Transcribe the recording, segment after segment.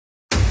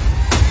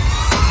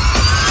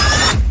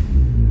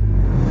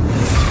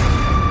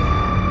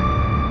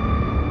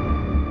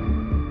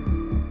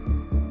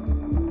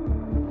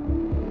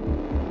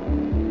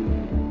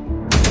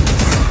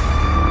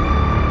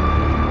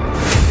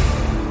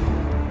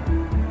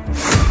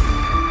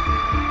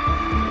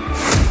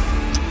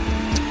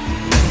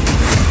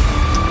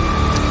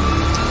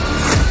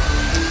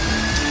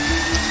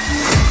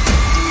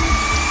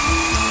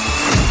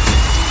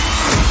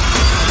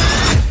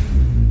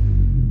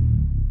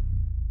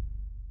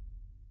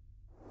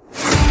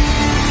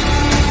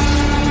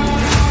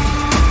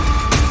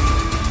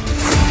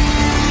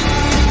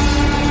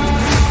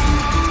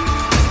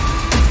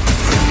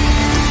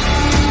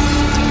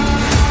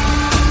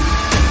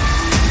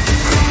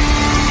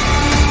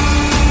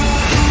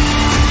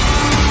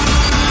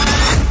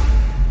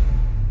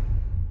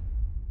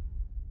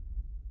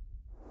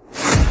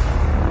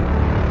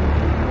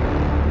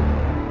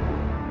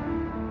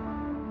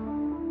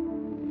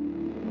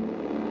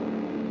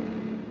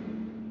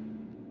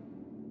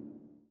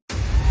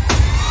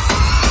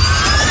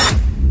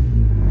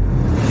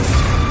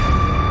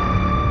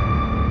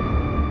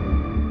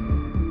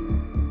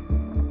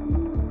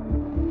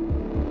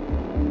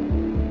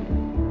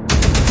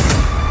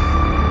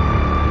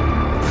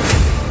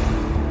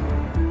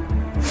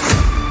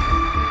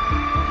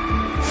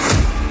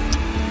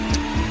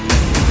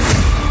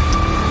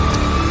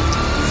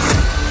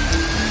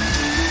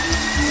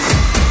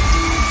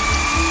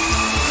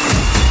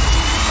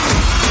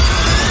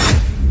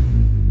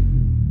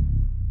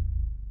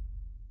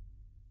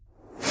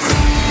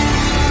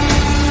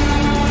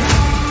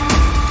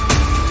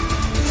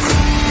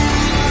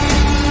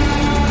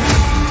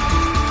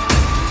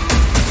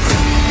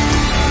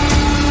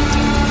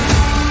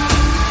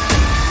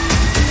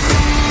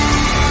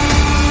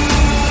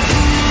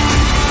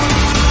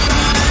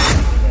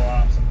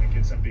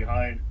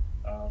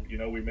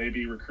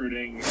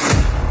recruiting.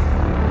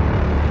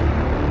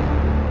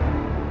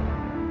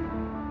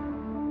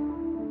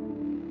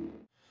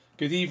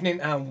 Good evening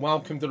and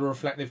welcome to the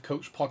Reflective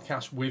Coach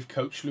podcast with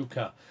Coach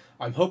Luca.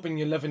 I'm hoping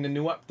you're loving the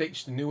new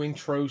updates, the new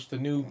intros, the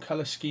new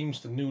colour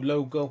schemes, the new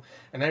logo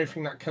and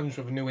everything that comes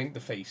with a new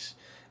interface.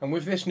 And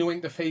with this new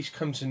interface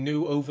comes a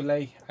new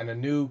overlay and a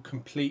new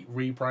complete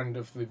rebrand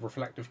of the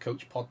Reflective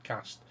Coach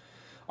podcast.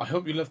 I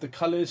hope you love the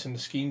colours and the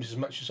schemes as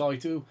much as I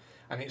do,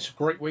 and it's a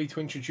great way to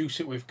introduce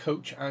it with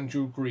Coach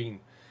Andrew Green.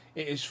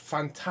 It is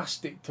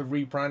fantastic to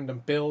rebrand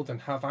and build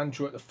and have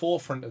Andrew at the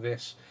forefront of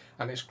this,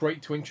 and it's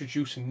great to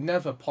introduce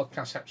another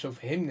podcast episode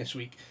for him this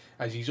week,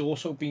 as he's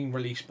also been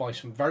released by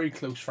some very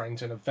close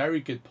friends and a very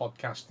good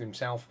podcast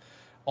himself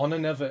on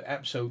another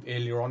episode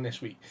earlier on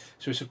this week.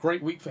 So it's a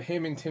great week for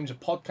him in terms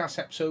of podcast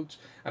episodes,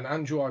 and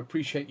Andrew, I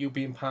appreciate you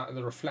being part of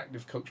the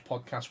Reflective Coach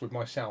podcast with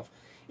myself.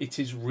 It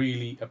is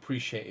really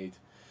appreciated.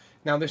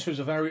 Now, this was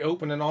a very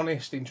open and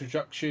honest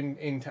introduction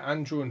into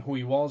Andrew and who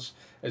he was,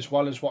 as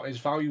well as what his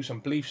values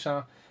and beliefs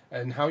are,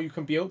 and how you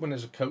can be open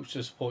as a coach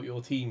to support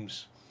your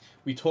teams.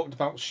 We talked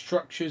about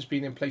structures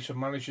being in place for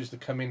managers to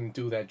come in and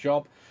do their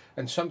job,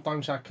 and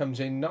sometimes that comes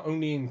in not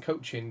only in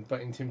coaching,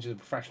 but in terms of the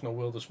professional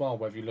world as well,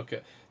 whether you look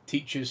at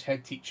teachers,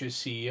 head teachers,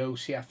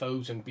 CEOs,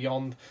 CFOs and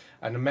beyond,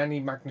 and a many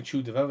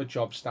magnitude of other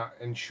jobs that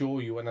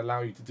ensure you and allow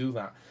you to do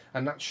that.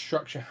 And that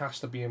structure has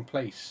to be in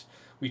place.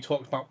 We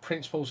talked about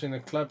principles in a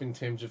club in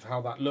terms of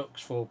how that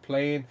looks for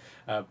playing,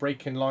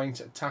 breaking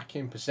lines,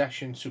 attacking,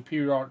 possession,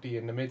 superiority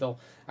in the middle,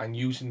 and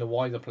using the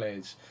wider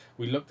players.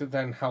 We looked at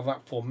then how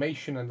that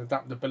formation and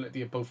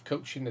adaptability of both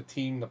coaching the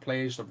team, the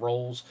players, the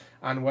roles,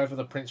 and whether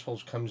the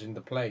principles comes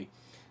into play.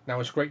 Now,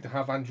 it's great to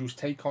have Andrew's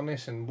take on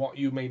this, and what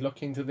you may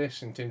look into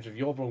this in terms of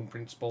your own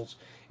principles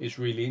is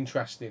really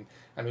interesting.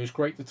 And it was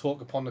great to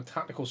talk upon the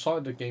tactical side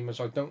of the game, as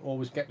I don't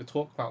always get to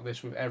talk about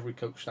this with every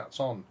coach that's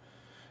on.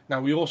 Now,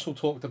 we also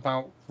talked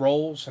about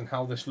roles and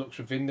how this looks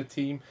within the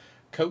team,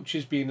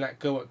 coaches being let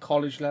go at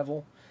college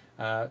level,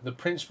 the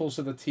principles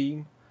of the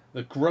team,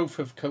 the growth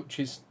of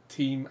coaches,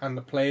 team and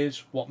the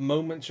players, what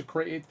moments are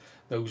created,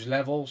 those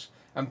levels,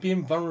 and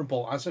being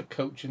vulnerable as a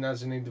coach and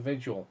as an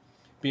individual.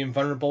 Being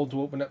vulnerable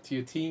to open up to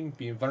your team,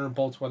 being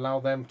vulnerable to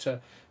allow them to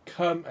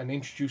come and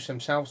introduce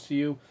themselves to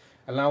you,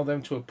 allow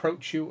them to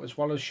approach you, as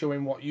well as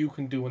showing what you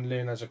can do and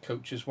learn as a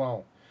coach as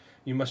well.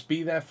 You must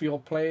be there for your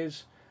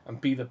players and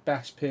be the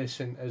best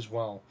person as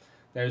well.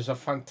 There's a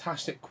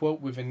fantastic quote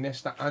within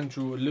this that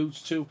Andrew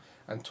alludes to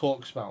and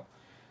talks about.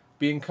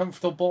 Being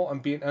comfortable and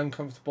being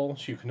uncomfortable,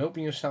 so you can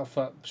open yourself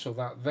up so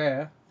that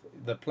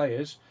the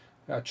players,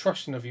 are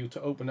trusting of you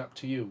to open up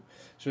to you.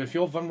 So if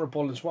you're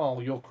vulnerable as well,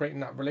 you're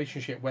creating that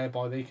relationship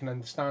whereby they can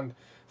understand,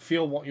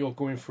 feel what you're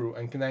going through,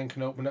 and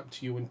can open up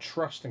to you and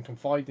trust and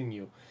confide in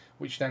you,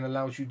 which then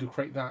allows you to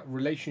create that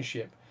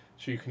relationship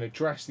so you can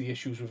address the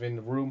issues within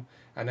the room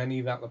and any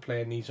that the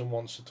player needs and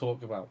wants to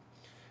talk about.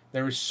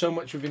 There is so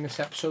much within this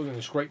episode, and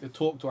it's great to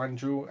talk to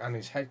Andrew and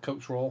his head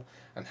coach role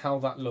and how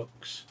that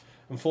looks.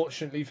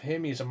 Unfortunately for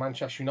him, he is a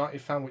Manchester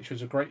United fan, which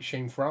was a great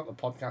shame throughout the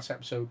podcast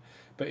episode,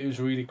 but it was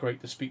really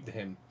great to speak to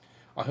him.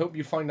 I hope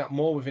you find out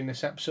more within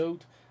this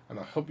episode, and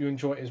I hope you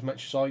enjoy it as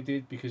much as I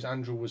did, because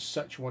Andrew was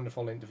such a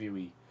wonderful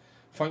interviewee.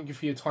 Thank you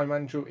for your time,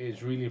 Andrew. It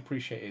is really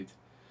appreciated.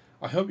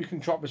 I hope you can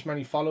drop as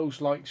many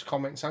follows, likes,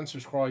 comments and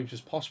subscribes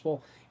as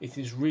possible. It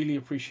is really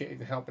appreciated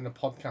in helping the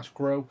podcast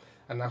grow,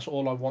 and that's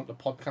all I want the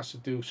podcast to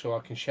do, so I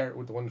can share it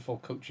with the wonderful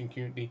coaching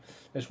community,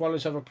 as well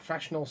as other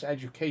professionals,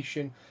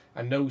 education,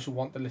 and those who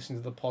want to listen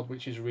to the pod,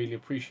 which is really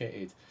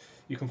appreciated.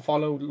 You can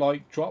follow,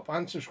 like, drop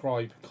and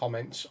subscribe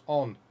comments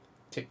on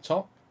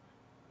TikTok,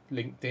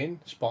 LinkedIn,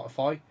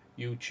 Spotify,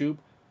 YouTube,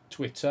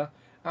 Twitter,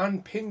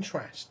 and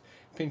Pinterest.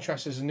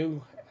 Pinterest is a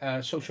new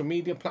social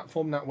media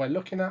platform that we're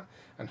looking at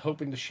and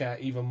hoping to share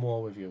even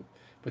more with you.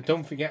 But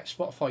don't forget,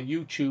 Spotify,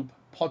 YouTube,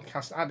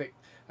 Podcast Addict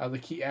are the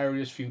key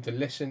areas for you to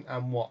listen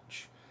and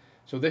watch.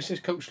 So this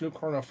is Coach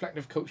Luca on a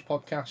Reflective Coach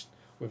podcast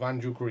with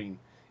Andrew Green.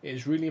 It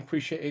is really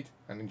appreciated,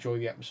 and enjoy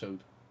the episode.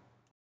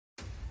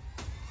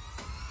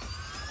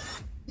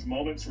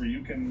 Moments where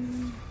you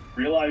can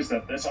realize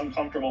that this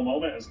uncomfortable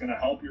moment is going to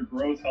help your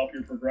growth, help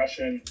your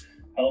progression,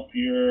 help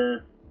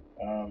your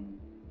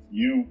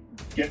you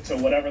get to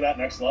whatever that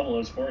next level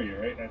is for you,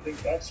 right? And I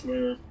think that's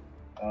where,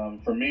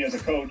 for me as a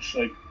coach,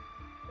 like,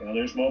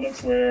 there's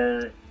moments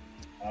where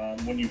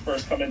when you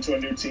first come into a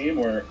new team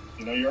where,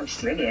 you're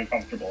extremely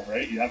uncomfortable,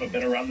 right? You haven't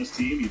been around this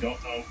team. You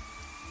don't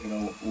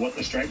know, what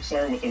the strengths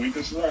are, what the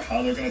weaknesses are,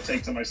 how they're going to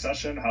take to my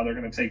session, how they're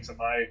going to take to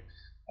my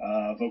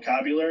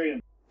vocabulary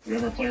and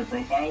whatever player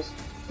profiles.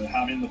 But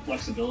having the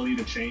flexibility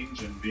to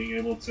change and being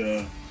able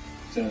to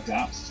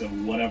adapt to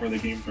whatever the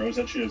game throws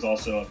at you is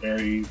also a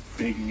very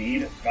big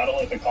need, not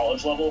only at the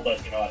college level, but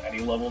at any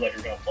level that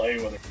you're going to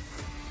play, whether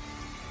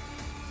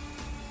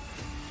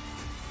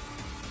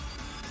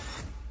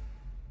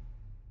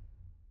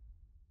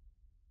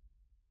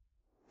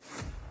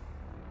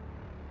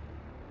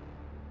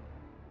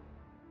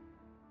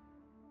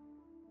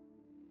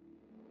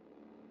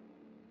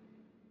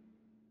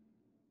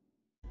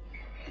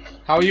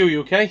How are you? You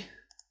okay?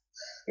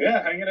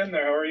 Yeah, hanging in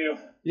there. How are you?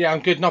 Yeah,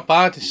 I'm good, not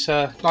bad. It's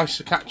nice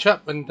to catch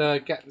up and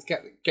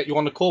get you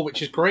on the call,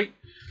 which is great.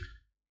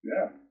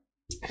 Yeah.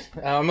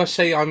 I must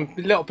say I'm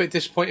a little bit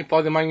disappointed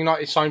by the Man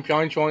United sign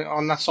behind you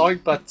on that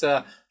side, but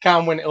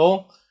can't win it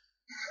all.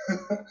 I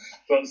was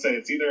about to say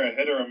it's either a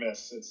hit or a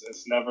miss.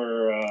 It's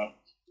never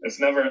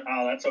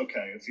that's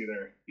okay. It's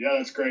either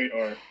that's great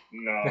or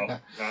no,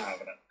 not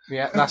having it.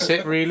 Yeah, that's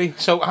it really.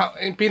 So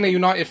being a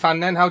United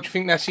fan then, how do you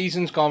think their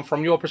season's gone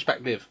from your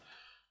perspective?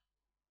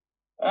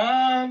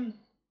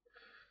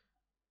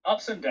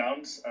 Ups and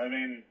downs. I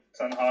mean,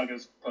 Ten Hag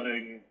is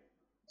putting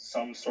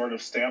some sort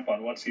of stamp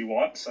on what he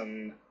wants,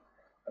 and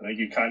I think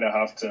you kind of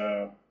have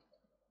to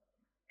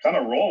kind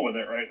of roll with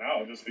it right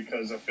now, just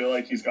because I feel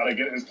like he's got to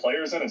get his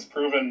players in. It's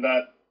proven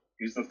that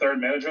he's the third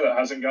manager that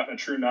hasn't gotten a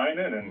true 9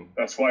 in, and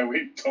that's why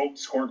we don't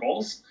score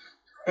goals.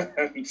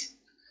 And,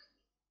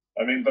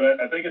 I mean,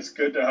 but I think it's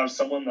good to have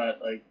someone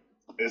that like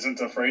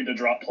isn't afraid to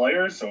drop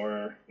players,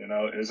 or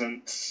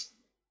isn't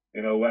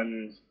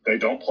when they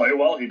don't play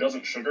well, he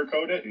doesn't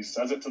sugarcoat it. He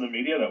says it to the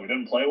media that we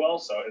didn't play well.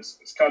 So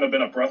it's kind of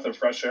been a breath of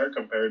fresh air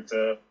compared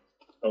to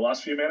the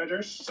last few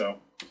managers. So.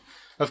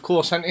 Of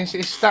course, and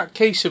it's that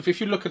case of, if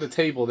you look at the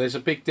table, there's a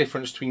big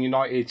difference between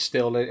United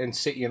still and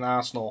City and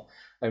Arsenal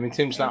in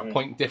terms of that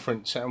point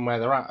difference and where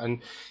they're at.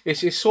 And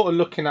it's sort of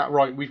looking at,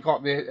 right, we've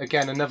got,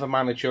 again, another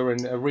manager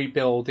and a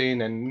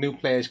rebuilding and new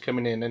players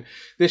coming in. And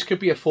this could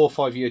be a 4 or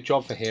 5 year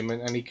job for him,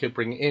 and he could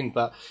bring it in.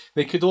 But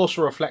they could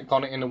also reflect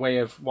on it in a way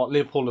of what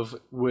Liverpool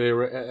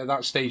were at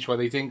that stage where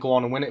they didn't go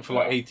on and win it for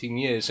like 18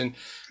 years. And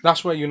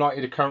that's where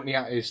United are currently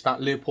at, is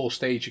that Liverpool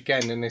stage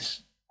again, and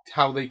it's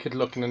how they could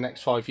look in the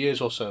next 5 years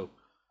or so.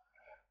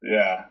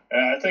 Yeah,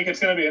 and I think it's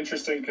going to be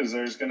interesting because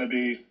there's going to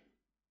be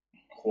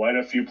quite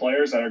a few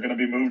players that are going to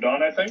be moved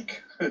on, I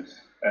think,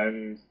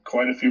 and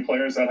quite a few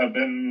players that have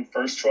been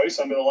first choice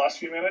under the last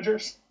few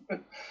managers. Of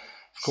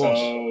course.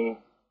 So,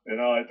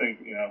 I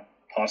think,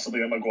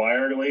 possibly a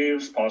Maguire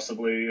leaves,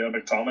 possibly a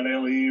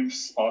McTominay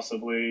leaves,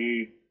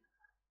 possibly,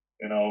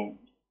 name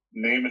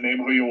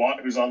who you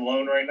want, who's on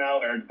loan right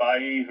now, Eric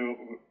Bailly,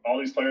 who all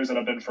these players that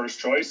have been first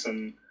choice.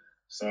 And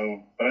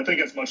so, but I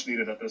think it's much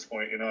needed at this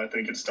point. I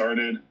think it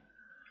started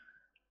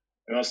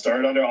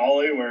under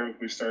Ollie, where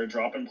we started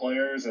dropping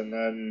players, and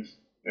then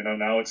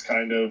now it's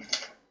kind of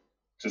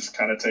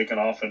taken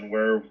off, and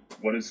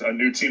what is a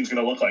new team's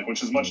going to look like,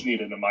 which is much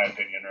needed in my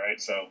opinion,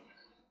 right? So,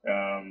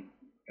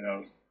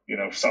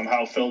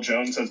 somehow Phil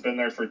Jones has been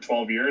there for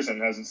 12 years and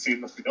hasn't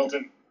seen the field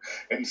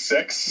in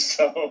 6.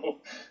 So.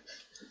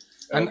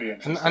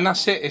 And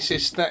that's it.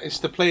 It's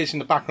the players in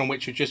the background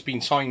which have just been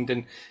signed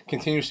and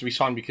continues to be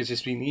signed because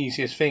it's been the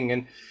easiest thing.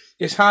 And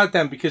it's hard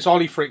then because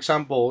Ollie, for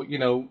example,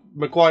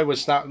 Maguire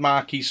was that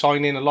marquee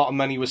signing, a lot of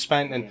money was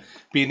spent, and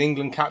being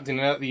England captain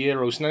at the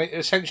Euros, and then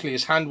essentially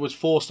his hand was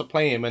forced to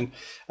play him, and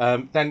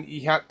then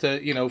he had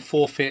to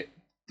forfeit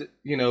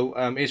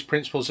his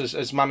principles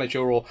as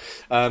manager, or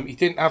he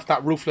didn't have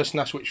that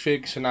ruthlessness which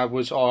Ferguson had,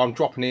 was, I'm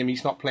dropping him,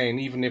 he's not playing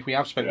even if we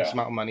have spent this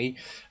amount of money,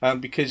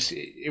 because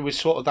it was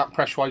sort of that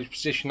pressurised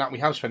position that we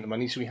have spent the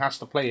money, so he has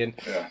to play, and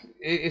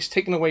it's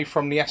taken away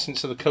from the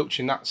essence of the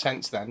coach in that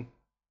sense then.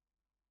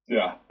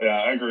 Yeah,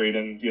 agreed.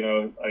 And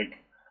and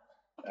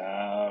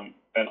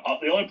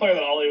the only player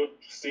that Ollie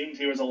seemed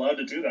he was allowed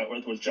to do that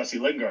with was Jesse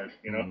Lingard.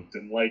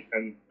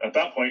 And at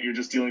that point you're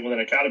just dealing with an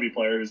academy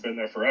player who's been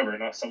there forever,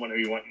 not someone who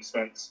you went and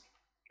spent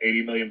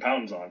 £80 million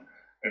on.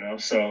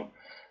 So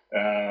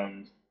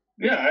I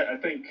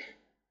think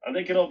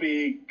it'll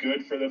be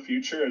good for the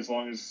future, as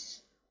long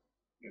as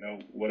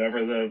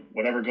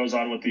whatever goes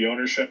on with the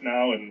ownership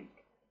now, and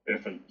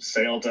if a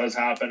sale does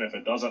happen, if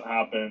it doesn't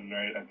happen,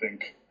 right? I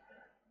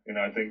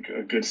think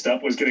a good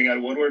step was getting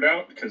Ed Woodward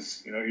out,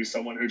 because he's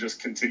someone who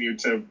just continued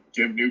to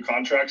give new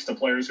contracts to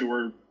players who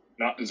were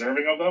not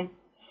deserving of them.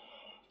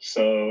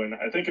 So, and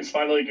I think it's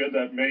finally good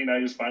that Man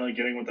United is finally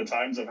getting with the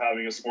times of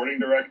having a sporting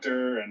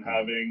director and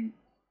having,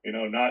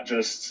 not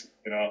just,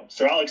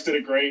 Sir Alex did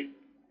it great.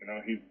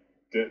 He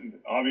did,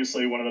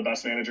 obviously one of the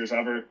best managers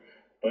ever.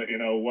 But,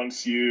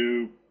 once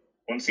he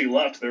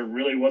left, there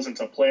really wasn't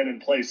a plan in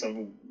place of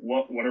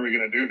what are we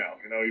going to do now.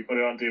 You put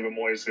it on David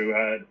Moyes, who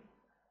had,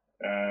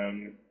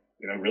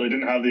 really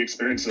didn't have the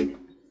experience of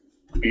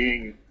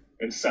being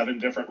in 7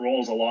 different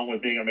roles, along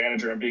with being a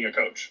manager and being a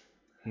coach.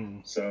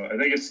 So I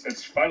think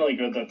it's finally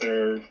good that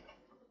they're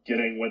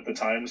getting with the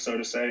times, so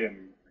to say,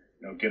 and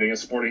getting a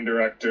sporting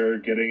director,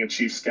 getting a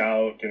chief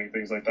scout, getting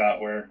things like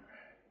that, where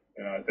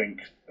I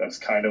think that's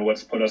kind of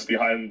what's put us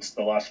behind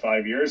the last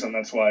 5 years, and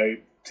that's why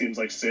teams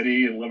like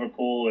City and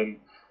Liverpool and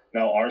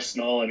now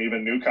Arsenal and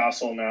even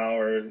Newcastle now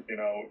are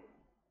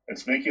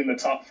it's making the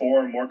top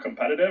 4 more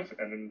competitive.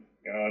 And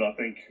I don't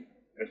think,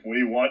 if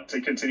we want to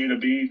continue to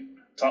be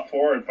top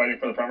 4 and fighting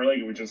for the Premier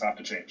League, we just have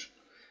to change.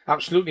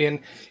 Absolutely, and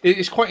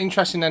it's quite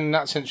interesting then in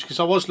that sense, because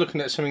I was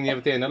looking at something the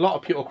other day, and a lot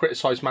of people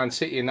criticise Man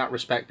City in that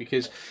respect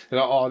because they're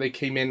like, oh, they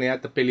came in, they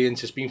had the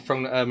billions, it's been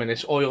thrown at them, and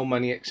it's oil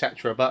money,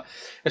 etc. But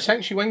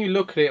essentially, when you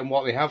look at it and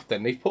what they have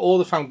done, they've put all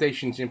the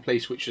foundations in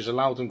place which has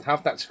allowed them to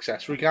have that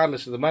success,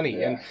 regardless of the money.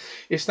 Yeah. And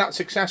it's that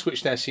success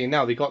which they're seeing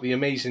now. They got the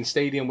amazing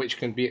stadium which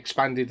can be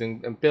expanded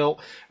and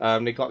built.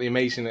 They got the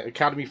amazing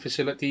academy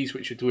facilities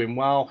which are doing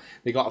well.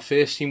 They got a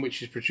first team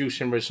which is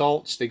producing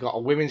results. They got a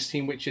women's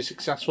team which is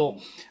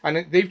successful,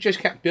 and they've just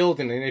kept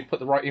building and they've put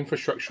the right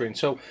infrastructure in.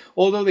 So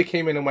although they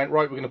came in and went,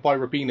 right, we're going to buy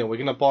Rubino, we're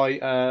going to buy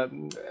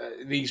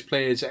these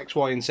players X,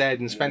 Y, and Z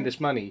and spend this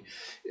money,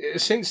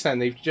 since then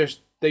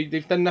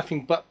they've done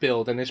nothing but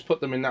build, and it's put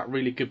them in that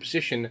really good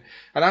position.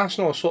 And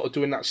Arsenal are sort of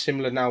doing that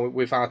similar now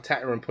with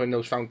Arteta and putting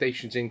those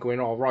foundations in, going,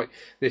 all right,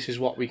 this is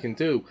what we can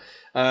do.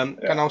 And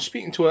I was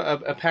speaking to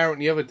a parent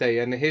the other day,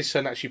 and his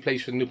son actually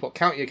plays for the Newport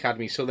County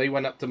Academy, so they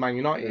went up to Man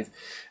United,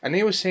 and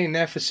they were saying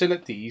their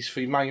facilities for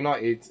Man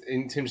United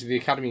in terms of the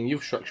academy and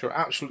youth structure are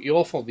absolutely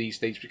awful these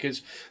days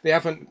because they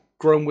haven't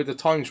grown with the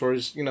times,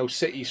 whereas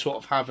City sort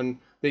of have, and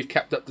they've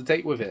kept up to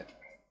date with it.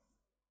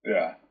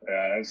 Yeah,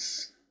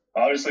 it's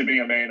obviously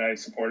being a Man United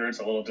supporter, it's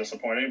a little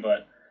disappointing,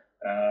 but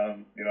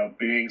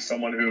being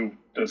someone who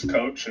does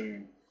coach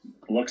and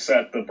looks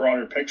at the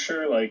broader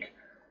picture,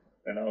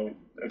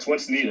 it's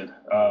what's needed.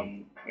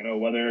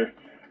 Whether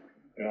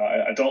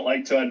I don't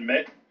like to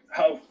admit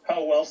how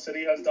well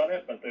City has done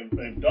it, but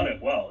they've done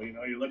it well.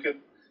 You look at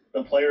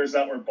the players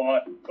that were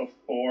bought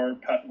before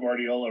Pep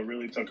Guardiola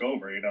really took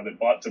over. They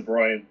bought De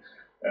Bruyne.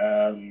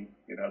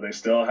 They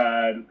still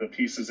had the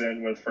pieces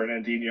in with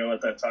Fernandinho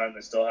at that time.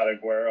 They still had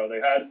Aguero.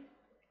 They had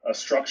a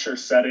structure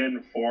set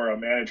in for a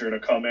manager to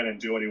come in and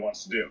do what he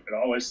wants to do. It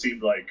always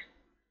seemed like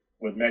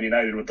with Man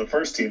United, with the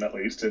first team at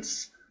least,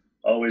 it's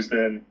always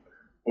been,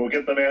 we'll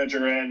get the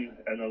manager in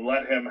and then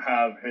let him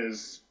have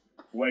his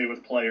way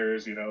with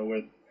players,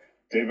 with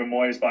David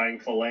Moyes buying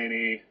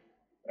Fellaini,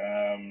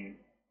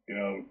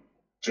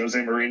 Jose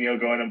Mourinho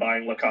going and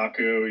buying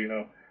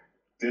Lukaku,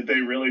 did they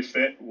really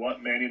fit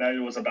what Man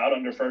United was about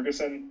under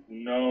Ferguson?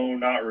 No,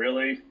 not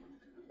really.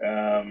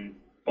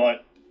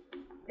 But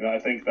I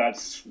think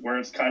that's where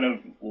it's kind of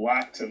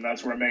lacked, and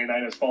that's where Man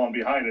United has fallen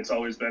behind. It's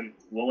always been,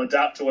 we'll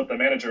adapt to what the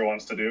manager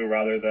wants to do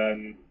rather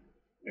than,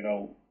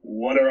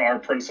 what are our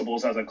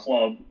principles as a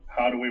club?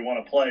 How do we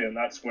want to play? And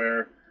that's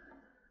where,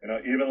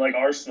 even like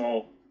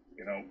Arsenal,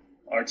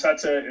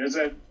 Arteta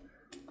isn't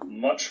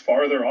much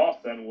farther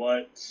off than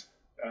what,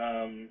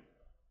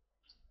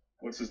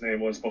 what's his name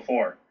was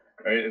before,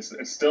 right? It's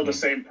still the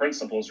same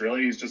principles,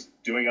 really. He's just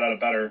doing it on a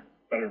better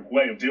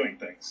way of doing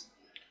things.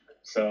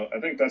 So I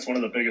think that's one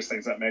of the biggest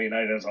things that Man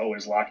United has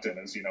always lacked in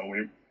is,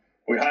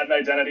 we had an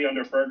identity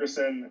under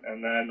Ferguson,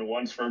 and then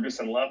once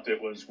Ferguson left,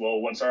 it was,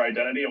 well, what's our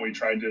identity? And we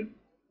tried to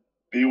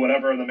be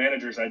whatever the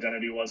manager's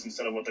identity was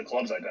instead of what the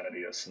club's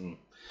identity is.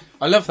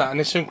 I love that, and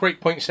there's some great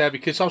points there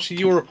because obviously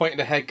you were appointed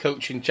a head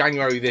coach in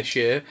January this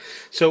year.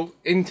 So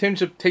in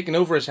terms of taking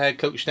over as a head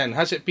coach then,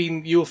 has it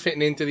been you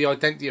fitting into the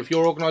identity of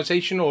your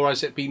organisation, or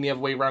has it been the other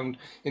way around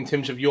in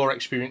terms of your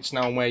experience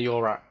now and where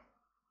you're at?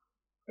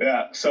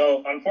 Yeah,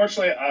 so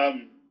unfortunately,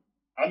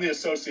 I'm the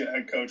associate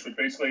head coach, which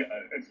basically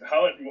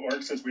how it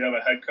works is we have a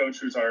head coach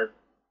who's our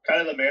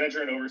kind of the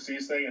manager and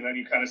oversees thing, and then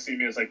you kind of see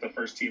me as like the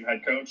first team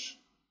head coach.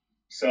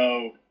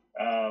 So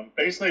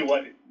basically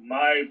what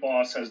my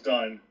boss has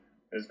done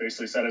is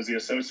basically said as the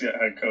associate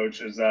head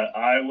coach is that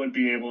I would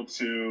be able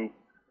to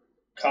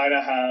kind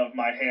of have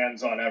my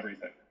hands on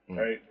everything,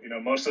 right?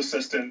 Most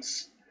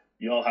assistants,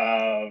 you'll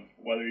have,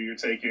 whether you're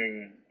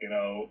taking,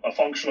 a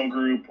functional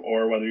group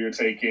or whether you're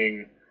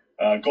taking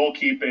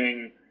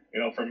goalkeeping,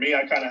 for me,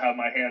 I kind of have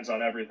my hands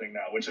on everything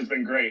now, which has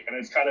been great. And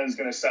it's kind of is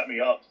going to set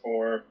me up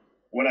for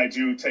when I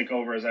do take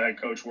over as a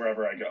head coach,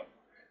 wherever I go.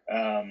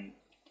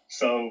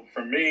 So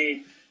for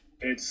me,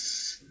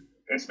 it's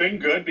been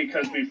good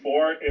because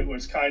before it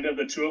was kind of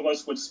the two of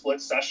us would split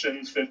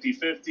sessions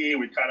 50-50.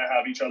 We'd kind of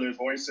have each other's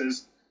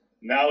voices.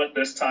 Now at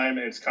this time,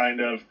 it's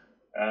kind of,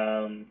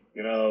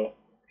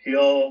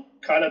 he'll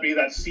kind of be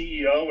that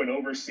CEO and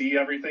oversee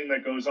everything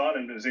that goes on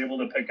and is able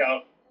to pick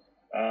out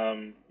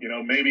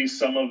maybe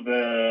some of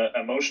the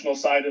emotional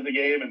side of the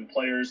game and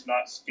players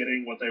not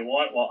getting what they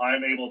want, while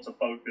I'm able to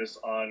focus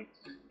on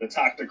the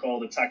tactical,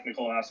 the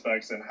technical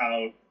aspects and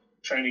how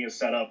training is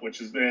set up, which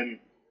has been,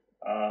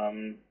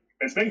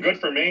 it's been good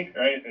for me,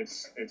 right?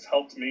 It's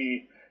helped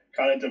me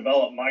kind of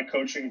develop my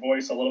coaching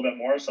voice a little bit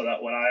more so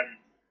that when I'm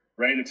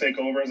ready to take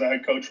over as a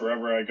head coach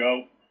wherever I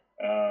go,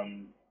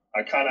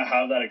 I kind of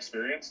have that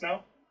experience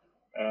now.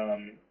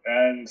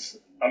 And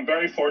I'm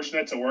very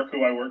fortunate to work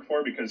who I work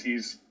for because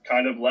he's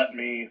kind of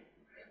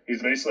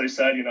he's basically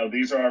said,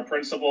 these are our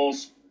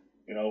principles,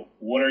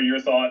 what are your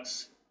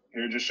thoughts?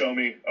 Here, just show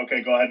me,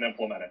 okay, go ahead and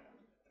implement it.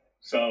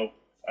 So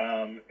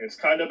it's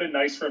kind of been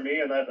nice for me,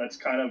 and that's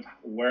kind of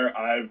where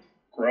I've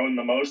grown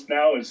the most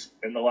now is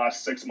in the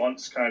last 6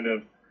 months, kind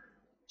of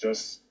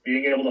just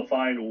being able to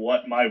find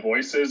what my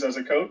voice is as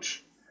a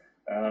coach.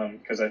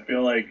 Because I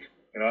feel like,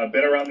 I've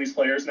been around these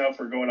players now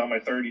for going on my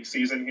third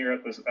season here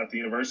at the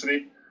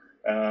university.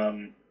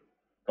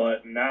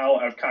 But now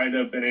I've kind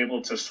of been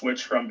able to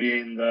switch from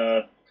being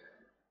the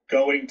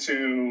going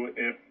to,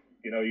 if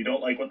you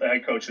don't like what the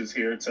head coach is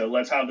here, to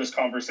let's have this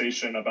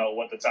conversation about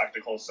what the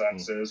tactical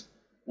sense is,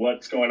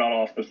 what's going on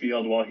off the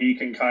field, while he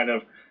can kind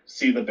of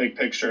see the big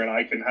picture and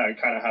I can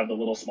kind of have the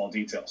little small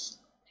details.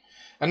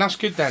 And that's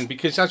good then,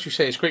 because as you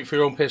say, it's great for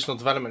your own personal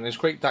development. It's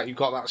great that you've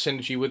got that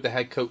synergy with the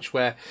head coach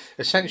where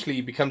essentially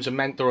he becomes a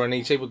mentor and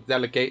he's able to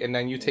delegate, and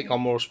then you take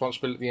on more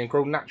responsibility and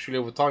grow naturally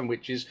over time,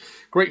 which is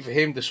great for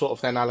him to sort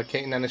of then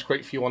allocate, and then it's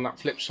great for you on that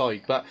flip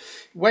side. But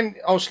when,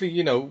 obviously,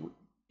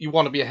 you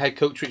want to be a head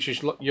coach, which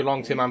is your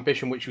long-term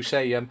ambition, which you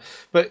say,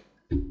 but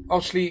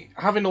obviously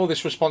having all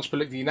this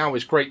responsibility now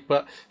is great,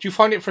 but do you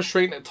find it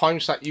frustrating at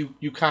times that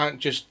you can't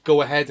just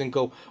go ahead and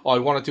go, oh, I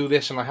want to do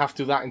this and I have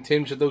to do that in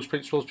terms of those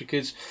principles,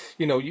 because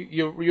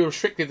you're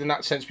restricted in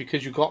that sense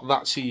because you've got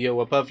that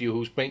CEO above you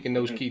who's making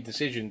those key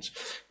decisions?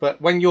 But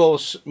when you're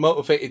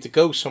motivated to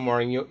go somewhere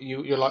and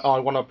you're like, oh, I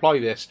want to apply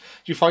this,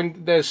 do you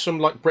find there's some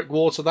like brick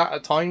walls of that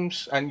at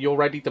times and you're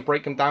ready to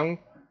break them down?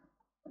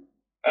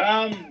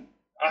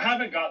 I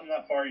haven't gotten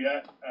that far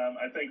yet.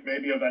 I think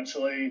maybe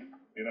eventually,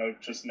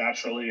 just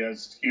naturally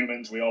as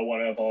humans, we all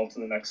want to evolve to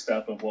the next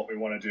step of what we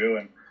want to do,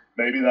 and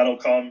maybe that'll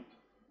come.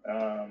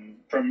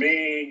 For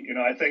me,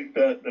 I think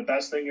the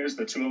best thing is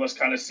the two of us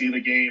kind of see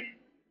the game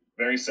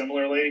very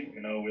similarly.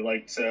 We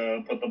like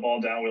to put the ball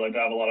down. We like to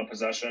have a lot of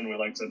possession. We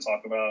like to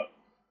talk about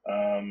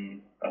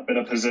a bit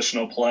of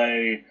positional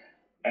play,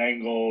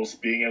 angles,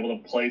 being able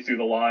to play through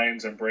the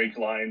lines and break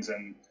lines,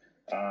 and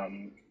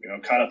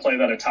kind of play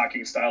that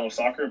attacking style of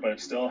soccer, but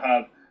still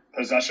have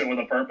possession with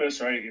a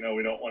purpose, right?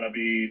 We don't want to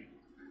be.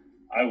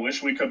 I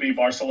wish we could be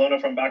Barcelona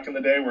from back in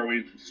the day where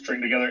we string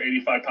together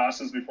 85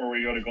 passes before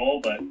we go to goal,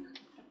 but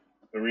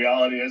the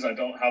reality is I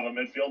don't have a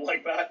midfield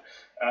like that.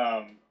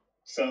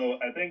 So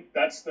I think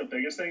that's the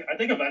biggest thing. I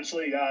think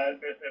eventually, yeah,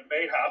 it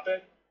may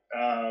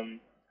happen.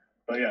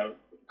 But yeah,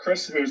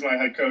 Chris, who's my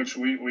head coach,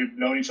 we've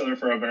known each other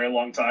for a very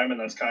long time, and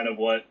that's kind of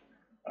what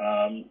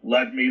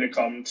led me to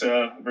come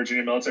to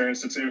Virginia Military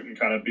Institute and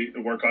kind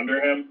of work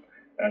under him.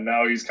 And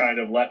now he's kind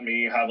of let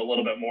me have a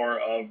little bit more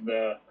of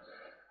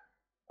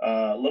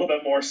a little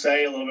bit more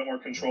say, a little bit more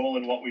control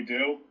in what we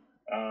do.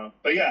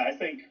 But yeah, I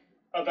think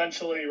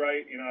eventually,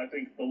 right, I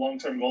think the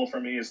long-term goal for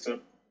me is to,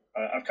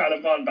 I've kind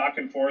of gone back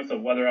and forth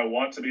of whether I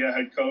want to be a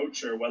head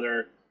coach or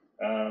whether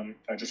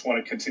I just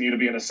want to continue to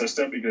be an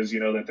assistant, because,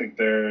 I think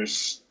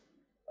there's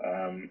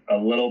a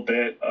little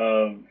bit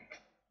of,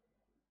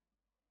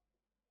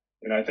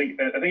 I think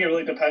it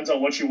really depends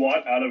on what you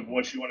want out of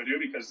what you want to do,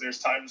 because there's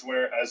times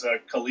where as a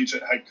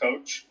collegiate head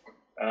coach,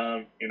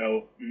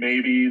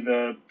 maybe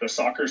the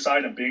soccer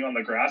side and being on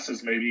the grass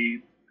is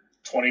maybe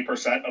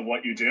 20% of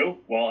what you do,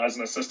 while as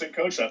an assistant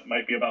coach, that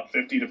might be about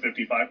 50 to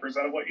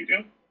 55% of what you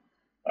do.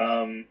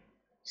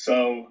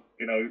 So,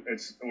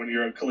 it's when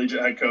you're a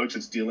collegiate head coach,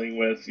 it's dealing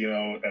with,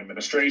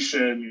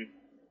 administration,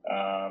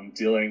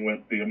 dealing with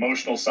the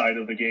emotional side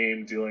of the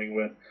game, dealing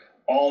with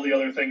all the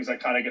other things that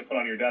kind of get put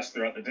on your desk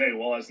throughout the day.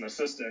 Well, as an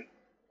assistant,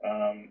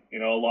 a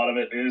lot of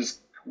it is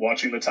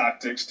watching the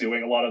tactics,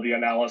 doing a lot of the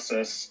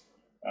analysis,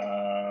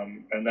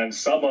 and then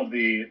some of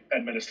the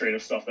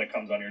administrative stuff that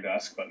comes on your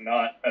desk, but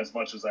not as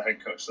much as a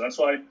head coach. So that's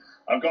why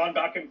I've gone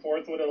back and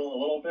forth with it a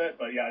little bit.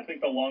 But yeah, I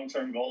think the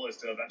long-term goal is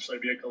to eventually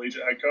be a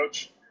collegiate head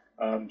coach,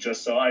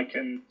 just so I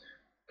can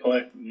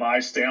put my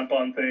stamp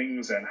on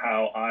things and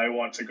how I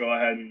want to go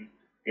ahead and,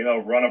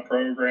 run a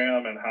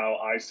program and how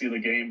I see the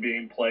game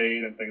being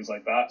played and things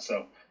like that.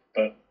 So,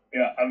 but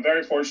yeah, I'm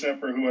very fortunate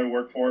for who I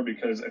work for,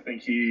 because I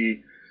think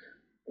he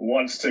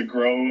wants to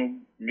grow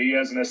me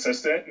as an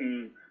assistant.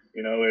 And,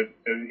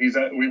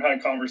 we've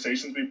had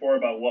conversations before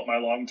about what my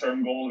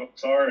long-term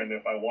goals are and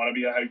if I want to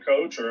be a head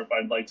coach or if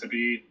I'd like to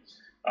be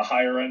a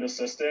higher end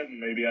assistant and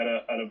maybe at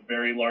a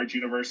very large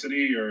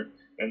university or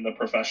in the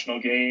professional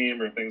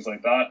game or things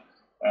like that.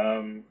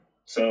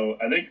 So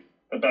I think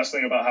the best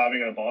thing about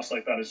having a boss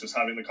like that is just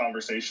having the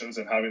conversations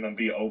and having them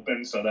be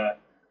open, so that,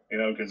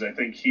 because I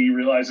think he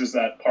realizes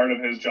that part of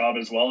his job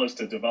as well is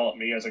to develop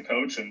me as a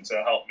coach and to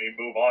help me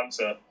move on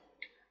to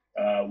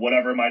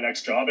whatever my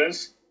next job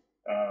is.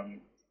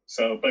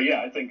 But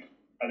yeah, I think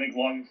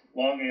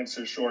long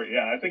answer short,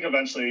 yeah, I think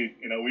eventually,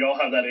 we all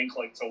have that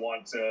inkling to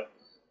want to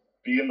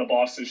be in the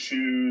boss's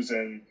shoes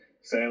and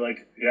say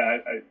like, yeah,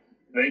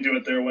 they do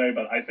it their way,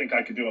 but I think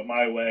I could do it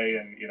my way.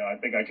 And, I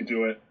think I could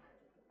do it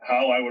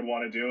how I would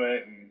want to do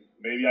it. And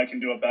maybe I can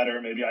do it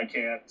better. Maybe I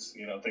can't,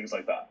 things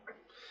like that.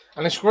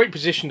 And it's a great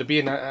position to be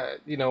in,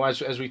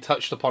 as we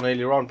touched upon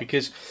earlier on,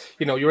 because,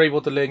 you're able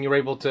to learn, you're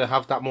able to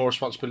have that more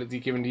responsibility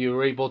given to you,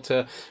 you're able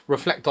to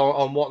reflect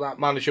on what that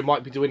manager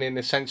might be doing in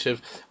the sense of,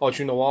 oh,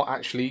 do you know what,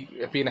 actually,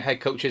 being a head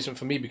coach isn't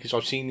for me because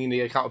I've seen the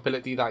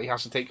accountability that he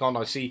has to take on.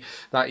 I see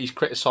that he's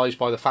criticised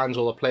by the fans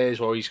or the players,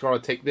 or he's got to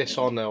take this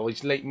on, or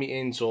his late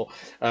meetings, or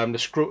the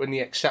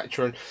scrutiny,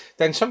 etc. And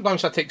then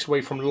sometimes that takes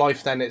away from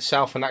life then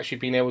itself and actually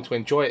being able to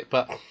enjoy it.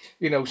 But,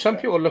 some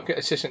people look at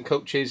assistant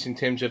coaches in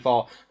terms of,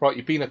 oh, right,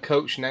 you've been a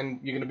coach, and then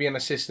you're going to be an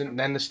assistant, and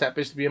then the step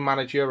is to be a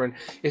manager, and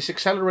it's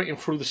accelerating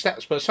through the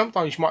steps. But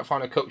sometimes you might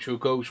find a coach who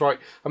goes, right,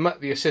 I'm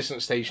at the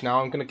assistant stage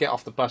now, I'm going to get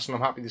off the bus and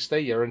I'm happy to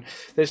stay here. And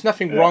there's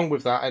nothing wrong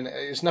with that, and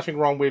there's nothing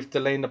wrong with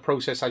delaying the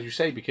process, as you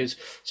say, because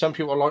some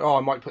people are like, oh,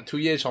 I might put 2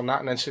 years on that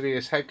and then stay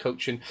as head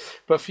coach.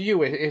 But for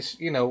you, it's,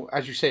 you know,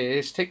 as you say,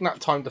 it's taking that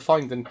time to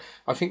find, and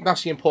I think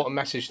that's the important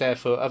message there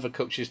for other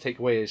coaches to take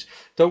away is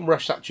don't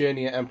rush that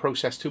journey and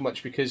process too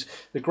much, because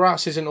the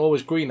grass isn't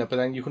always greener, but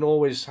then you can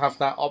always have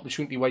that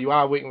opportunity where you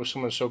are waiting with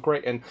someone so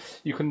great and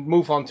you can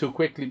move on too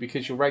quickly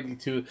because you're ready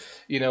to,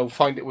 you know,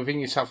 find it within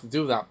yourself to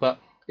do that. But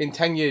in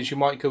 10 years, you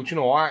might go, do you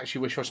know, I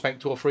actually wish I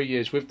spent 2 or 3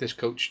 years with this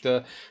coach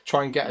to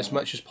try and get as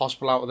much as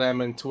possible out of them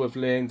and to have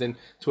learned and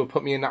to have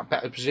put me in that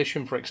better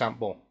position, for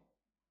example.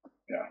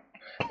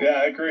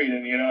 Yeah, agreed.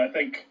 And, you know, I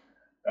think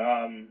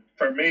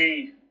for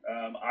me,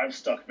 I've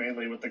stuck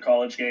mainly with the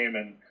college game,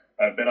 and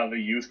I've been on the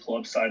youth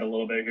club side a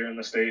little bit here in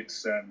the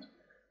States.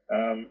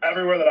 And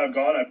everywhere that I've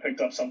gone, I've picked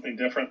up something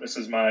different. This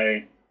is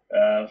my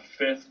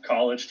 5th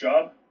college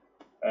job.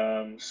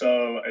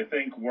 So I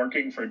think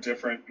working for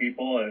different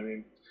people, I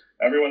mean,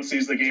 everyone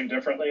sees the game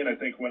differently. And I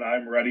think when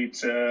I'm ready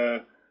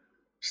to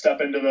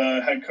step into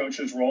the head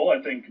coach's role,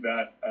 I think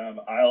that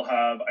I'll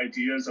have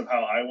ideas of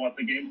how I want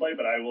the game play,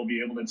 but I will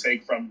be able to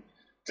take from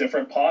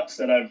different pots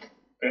that I've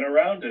been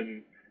around,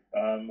 and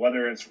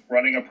whether it's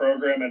running a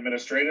program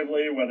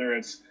administratively, whether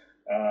it's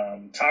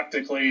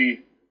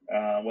tactically,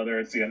 whether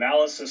it's the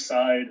analysis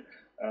side.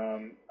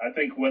 I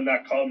think when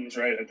that comes,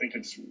 right, I think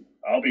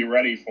I'll be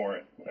ready for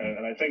it.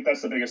 And I think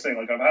that's the biggest thing.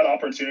 Like, I've had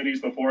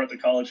opportunities before at the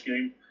college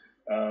game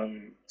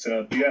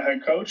to be a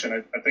head coach, and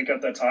I think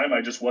at that time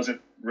I just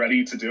wasn't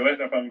ready to do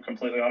it, if I'm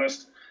completely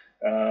honest.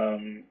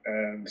 And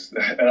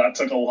that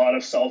took a lot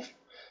of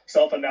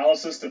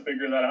self-analysis to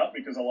figure that out,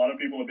 because a lot of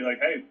people would be like,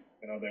 hey,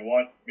 you know, they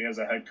want me as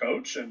a head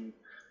coach, and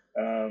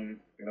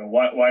you know,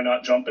 why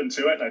not jump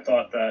into it? And I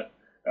thought that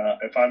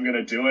if I'm going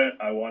to do it,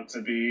 I want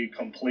to be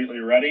completely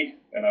ready,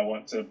 and I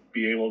want to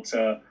be able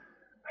to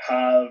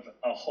have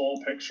a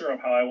whole picture of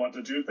how I want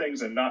to do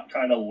things and not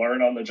kind of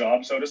learn on the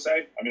job, so to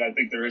say. I mean, I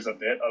think there is a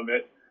bit of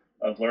it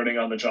of learning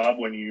on the job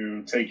when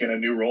you take in a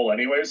new role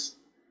anyways.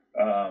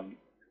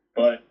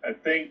 But I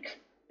think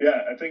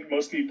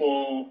most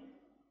people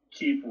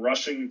keep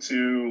rushing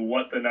to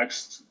what the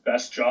next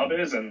best job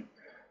is. And,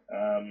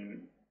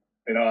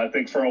 you know, I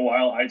think for a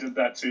while I did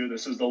that too.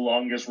 This is the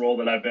longest role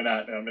that I've been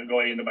at, and I'm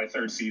going into my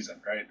 3rd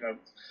season, right?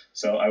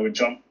 So I would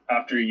jump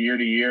after year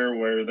to year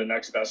where the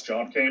next best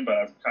job came, but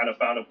I've kind of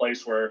found a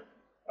place where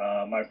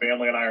my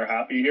family and I are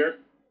happy here.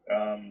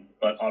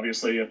 But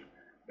obviously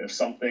if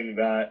something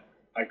that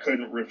I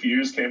couldn't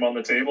refuse came on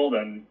the table,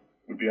 then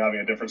we'd be having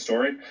a different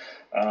story.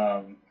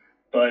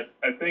 But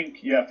I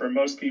think, yeah, for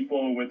most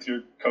people with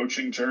your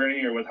coaching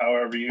journey or with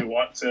however you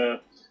want to,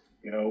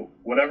 you know,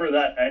 whatever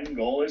that end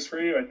goal is for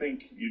you, I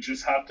think you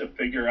just have to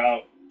figure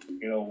out,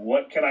 you know,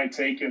 what can I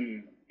take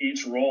in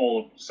each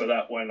role so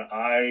that when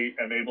I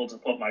am able to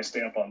put my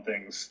stamp on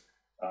things,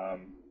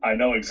 I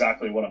know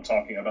exactly what I'm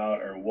talking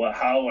about or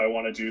how I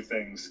want to do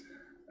things.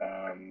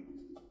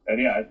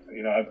 And yeah,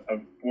 you know,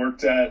 I've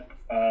worked at,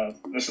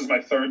 this is my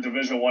 3rd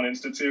Division I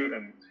institute,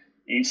 and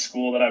each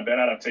school that I've been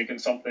at, I've taken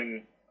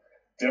something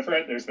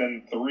different. There's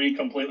been 3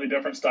 completely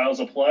different styles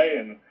of play,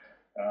 and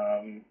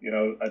you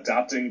know,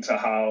 adapting to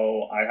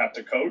how I have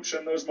to coach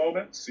in those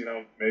moments. You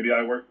know, maybe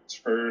I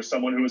worked for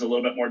someone who was a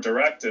little bit more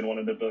direct and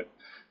wanted to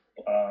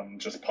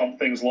just pump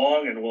things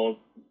long and we'll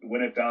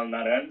win it down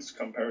that end,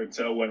 compared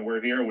to when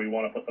we're here, we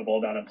want to put the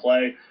ball down and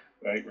play,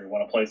 right? We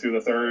want to play through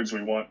the thirds.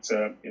 We want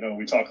to, you know,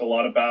 we talk a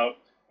lot about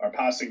our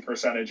passing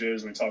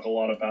percentages. We talk a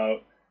lot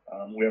about,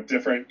 we have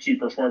different key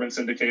performance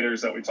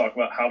indicators that we talk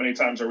about. How many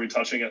times are we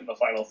touching it in the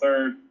final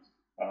third?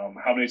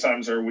 How many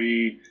times are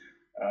we,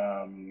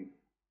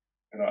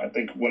 you know, I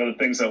think one of the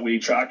things that we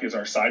track is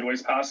our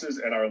sideways passes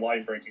and our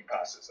line breaking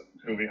passes, and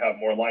who we have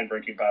more line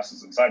breaking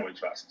passes than sideways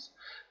passes.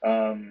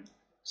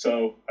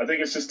 So I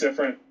think it's just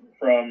different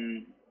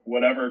from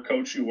whatever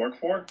coach you work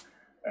for.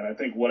 And I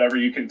think whatever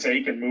you can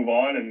take and move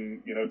on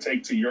and, you know,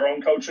 take to your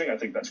own coaching, I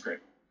think that's great.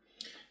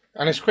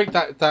 And it's great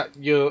that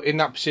you're in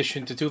that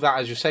position to do that,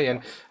 as you say.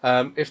 And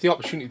if the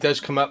opportunity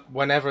does come up,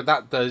 whenever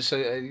that does,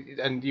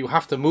 and you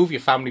have to move your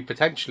family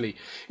potentially,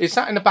 is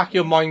that in the back of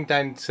your mind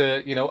then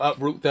to, you know,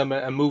 uproot them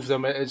and move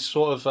them as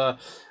sort of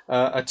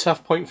a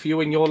tough point for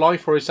you in your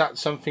life? Or is that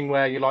something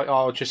where you're like, oh,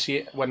 I'll just see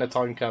it when the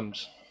time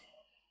comes?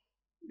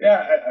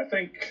 Yeah, I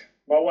think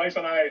my wife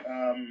and I,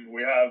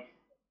 we have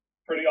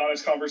pretty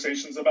honest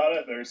conversations about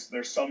it.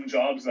 There's some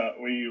jobs that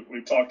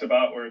we've talked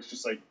about where it's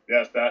just like,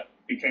 yeah, if that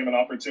became an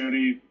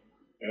opportunity,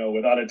 you know,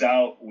 without a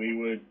doubt, we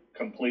would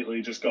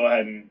completely just go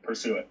ahead and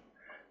pursue it.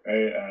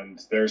 Right? And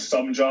there's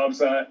some jobs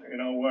that, you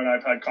know, when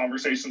I've had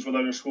conversations with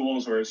other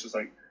schools where it's just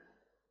like,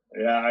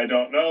 yeah, I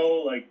don't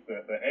know, like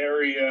the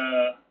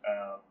area,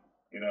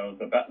 you know,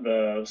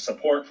 the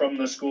support from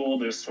the school,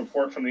 the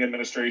support from the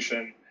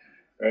administration,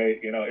 right?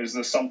 You know, is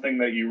this something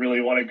that you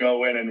really want to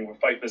go in and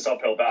fight this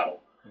uphill battle?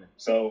 Yeah.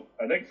 So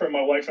I think for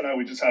my wife and I,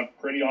 we just have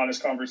pretty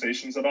honest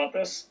conversations about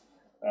this.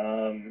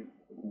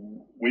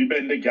 we've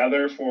been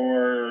together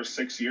for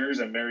 6 years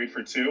and married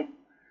for 2.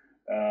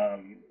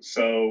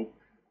 So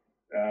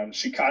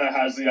she kind of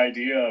has the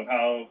idea of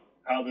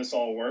how this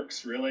all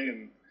works, really.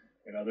 And,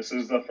 this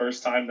is the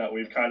first time that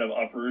we've kind of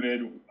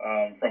uprooted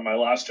from my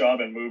last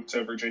job and moved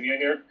to Virginia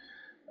here.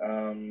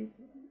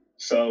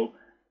 So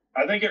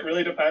I think it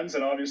really depends.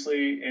 And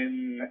obviously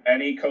in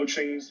any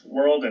coaching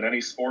world and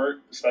any sport,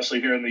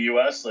 especially here in the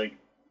U.S., like,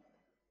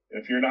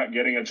 if you're not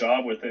getting a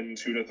job within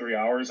 2 to 3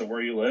 hours of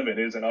where you live, it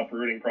is an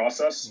uprooting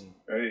process,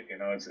 right?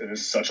 It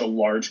is such a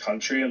large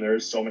country, and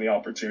there's so many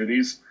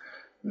opportunities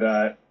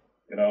that,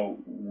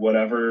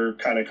 whatever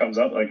kind of comes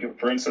up, like,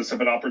 for instance, if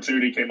an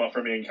opportunity came up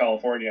for me in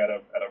California at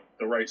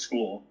the right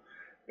school,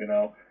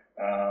 it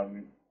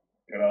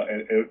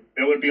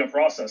would be a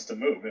process to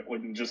move. It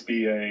wouldn't just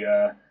be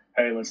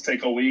hey, let's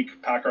take a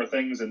week, pack our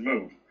things, and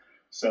move.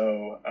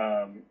 So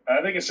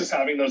I think it's just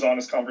having those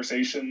honest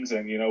conversations,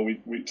 and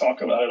we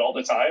talk about it all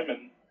the time,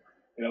 and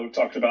we've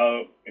talked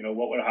about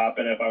what would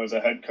happen if I was a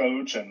head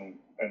coach and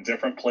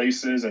different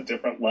places at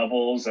different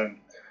levels, and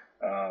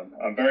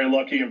I'm very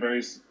lucky and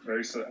very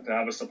to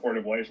have a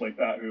supportive wife like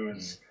that who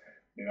is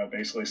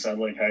basically said,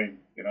 like, hey,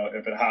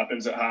 if it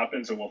happens, it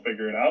happens, and we'll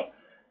figure it out.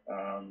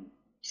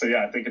 So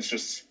yeah, I think it's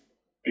just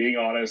being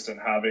honest and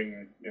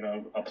having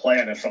a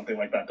plan if something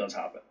like that does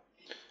happen.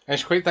 And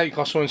it's great that you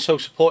got someone so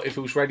supportive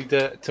who's ready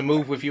to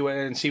move with you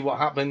and see what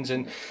happens,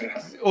 and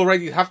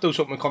already have those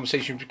open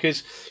conversations,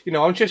 because,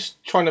 I'm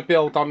just trying to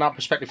build on that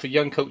perspective for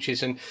young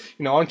coaches. And,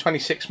 I'm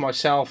 26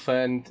 myself,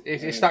 and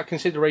it's that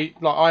consideration.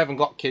 Like, I haven't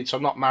got kids, so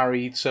I'm not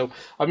married. So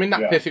I'm in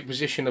that perfect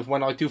position of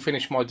when I do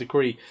finish my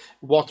degree,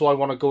 what do I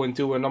want to go and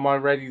do? And am I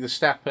ready to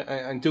step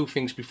and do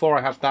things before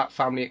I have that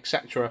family,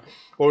 etc.?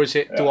 Or is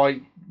it, do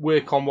I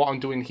work on what I'm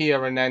doing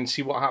here and then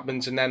see what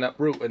happens and then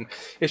uproot? And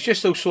it's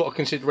just those sort of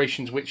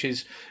considerations, which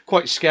is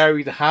quite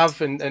scary to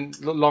have and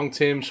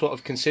long-term sort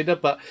of consider,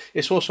 but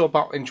it's also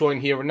about enjoying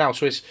here and now.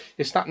 So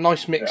it's that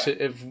nice mix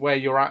of where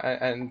you're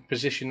at and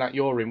position that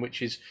you're in,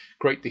 which is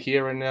great to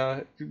hear.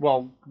 And,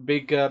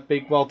 big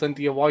well done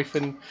to your wife,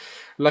 and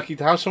lucky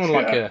to have someone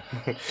like her.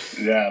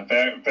 Yeah,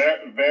 very,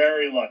 very,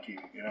 very lucky.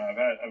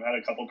 I've had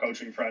a couple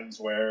coaching friends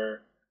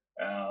where,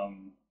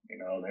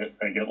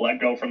 they get let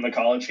go from the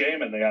college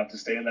game and they have to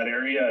stay in that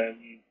area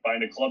and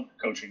find a club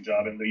coaching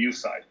job in the youth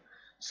side.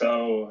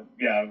 So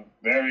yeah,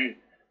 very,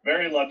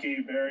 very lucky,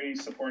 very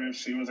supportive.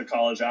 She was a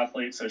college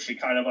athlete, so she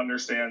kind of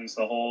understands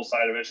the whole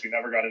side of it. She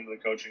never got into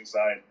the coaching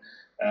side.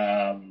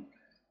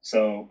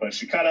 But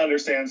she kind of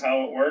understands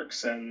how it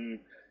works. And,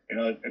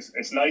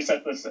 it's nice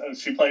that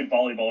she played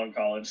volleyball in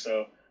college.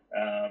 So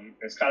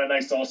it's kind of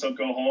nice to also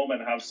go home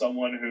and have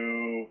someone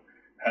who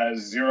has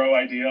zero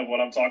idea of what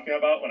I'm talking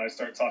about when I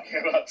start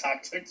talking about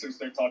tactics or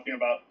start talking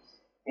about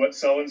what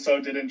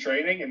so-and-so did in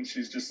training. And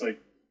she's just like,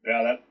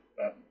 yeah,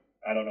 that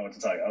I don't know what to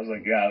tell you. I was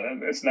like, yeah,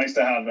 it's nice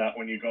to have that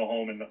when you go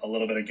home and a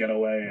little bit of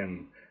getaway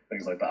and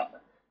things like that.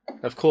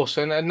 Of course,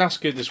 and that's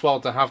good as well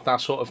to have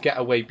that sort of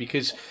getaway,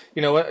 because,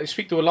 I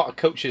speak to a lot of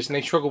coaches and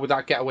they struggle with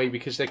that getaway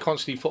because they're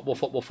constantly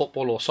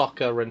football or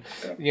soccer and,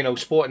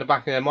 sport in the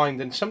back of their mind.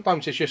 And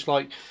sometimes it's just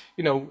like,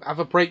 have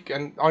a break.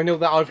 And I know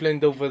that I've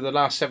learned over the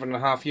last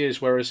 7.5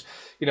 years, whereas,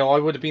 I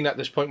would have been at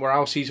this point where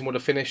our season would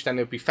have finished and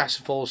there'd be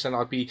festivals and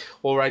I'd be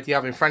already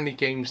having friendly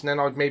games, and then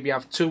I'd maybe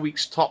have 2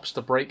 weeks tops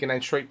to break and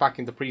then straight back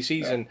into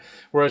pre-season.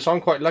 Whereas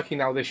I'm quite lucky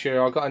now this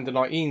year, I got under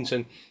 19s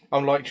and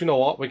I'm like, you know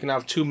what, we can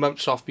have 2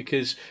 months off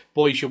because,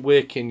 boys, you're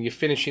working, you're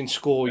finishing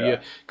school, you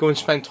go and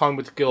spend time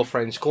with the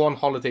girlfriends, go on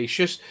holidays,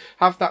 just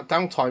have that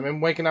downtime,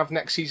 and we're going to have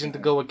next season to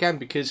go again,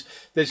 because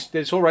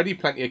there's already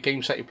plenty of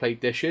games that you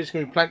played this year, there's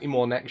going to be plenty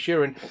more next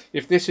year, and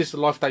if this is the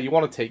life that you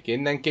want to take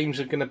in, then games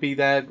are going to be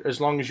there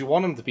as long as you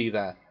want them to be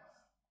there.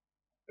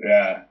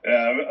 Yeah,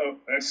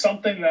 it's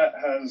something that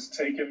has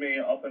taken me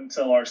up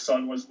until our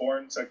son was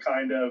born to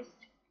kind of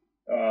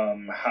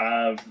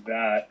have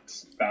that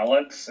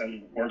balance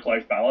and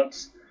work-life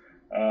balance.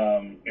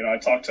 I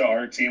talk to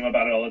our team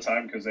about it all the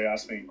time because they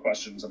ask me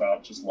questions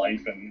about just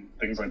life and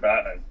things like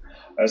that. And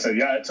I said,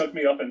 yeah, it took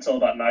me up until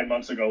about 9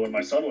 months ago when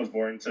my son was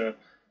born to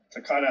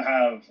kind of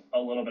have a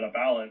little bit of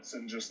balance,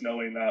 and just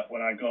knowing that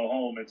when I go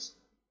home, it's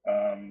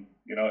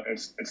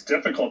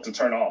difficult to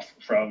turn off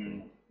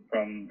from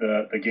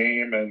the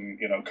game and,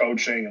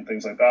 coaching and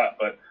things like that.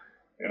 But,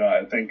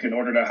 I think in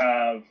order to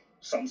have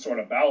some sort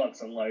of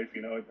balance in life,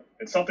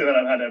 it's something that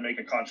I've had to make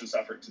a conscious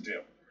effort to do.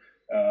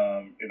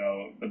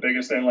 The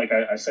biggest thing, like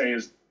I say,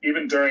 is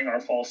even during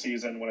our fall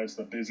season, when it's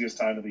the busiest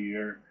time of the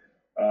year,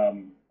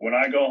 when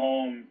I go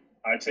home,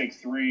 I take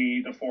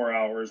 3 to 4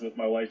 hours with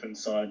my wife and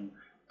son,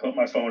 put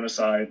my phone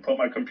aside, put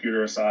my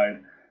computer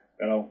aside.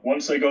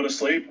 Once they go to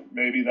sleep,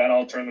 maybe then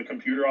I'll turn the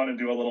computer on and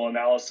do a little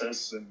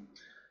analysis and,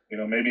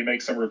 maybe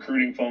make some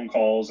recruiting phone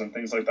calls and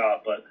things like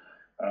that. But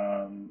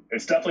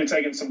it's definitely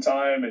taken some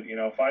time, and,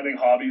 finding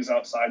hobbies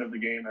outside of the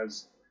game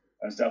has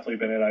definitely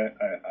been it.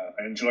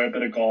 I enjoy a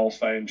bit of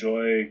golf. I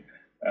enjoy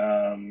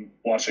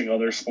watching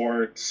other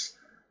sports.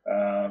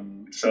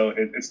 So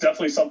it's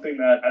definitely something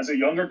that, as a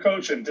younger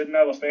coach and didn't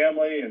have a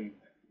family and,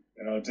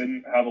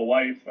 didn't have a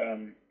wife,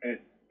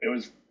 it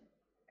was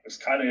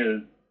just kind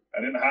of, I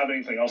didn't have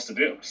anything else to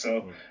do.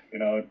 So,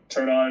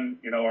 turn on,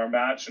 our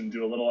match and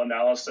do a little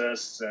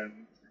analysis,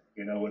 and,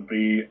 would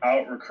be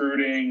out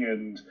recruiting,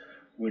 and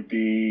would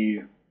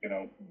be,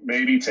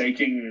 maybe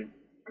taking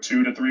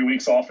 2 to 3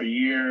 weeks off a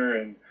year,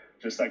 and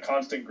just that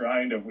constant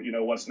grind of,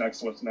 what's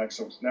next.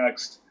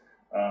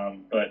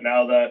 But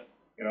now that,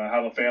 I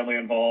have a family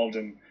involved,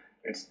 and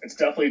it's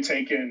definitely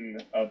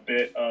taken a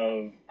bit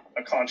of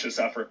a conscious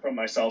effort from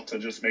myself to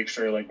just make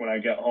sure, like, when I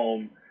get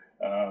home,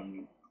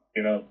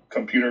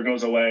 computer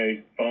goes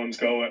away, phones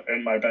go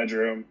in my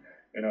bedroom,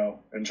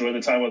 enjoy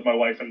the time with my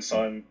wife and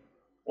son.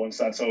 Once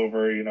that's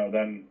over,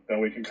 then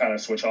we can kind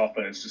of switch off,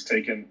 but it's just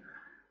taken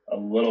a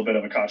little bit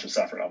of a conscious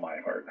effort on my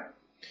part.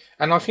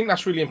 And I think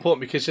that's really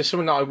important, because there's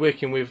someone that I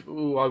worked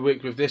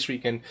with this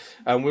weekend,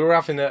 and we were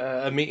having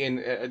a meeting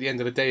at the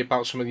end of the day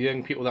about some of the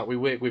young people that we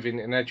work with in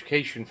an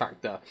education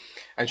factor,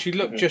 and she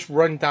looked just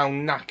run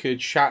down,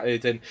 knackered,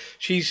 shattered, and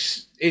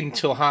she's in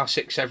till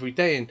 6:30 every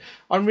day. And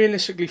I'm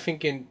realistically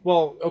thinking,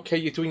 well, okay,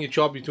 you're doing your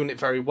job, you're doing it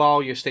very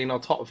well, you're staying on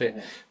top of it,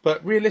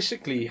 but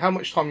realistically, how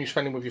much time are you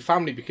spending with your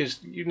family? Because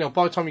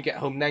by the time you get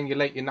home, then you're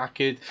late, you're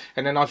knackered,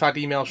 and then I've had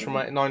emails from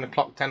at 9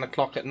 o'clock, 10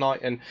 o'clock at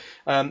night, and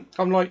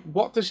I'm like,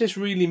 what does this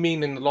really mean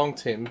in the long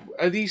term?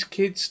 Are these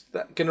kids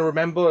going to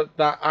remember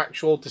that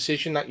actual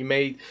decision that you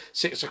made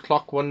 6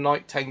 o'clock one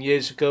night 10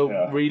 years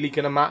ago really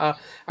going to matter?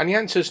 And the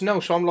answer is no.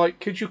 So I'm like,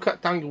 could you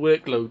cut down your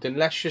workload and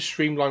let's just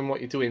streamline what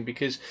you're doing?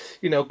 Because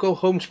go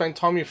home, spend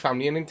time with your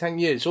family, and in 10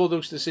 years, all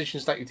those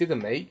decisions that you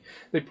didn't make,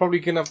 they're probably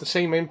going to have the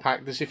same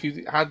impact as if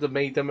you had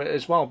made them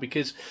as well,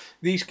 because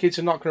these kids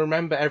are not going to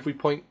remember every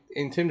point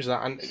in terms of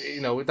that.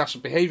 And, that's a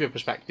behaviour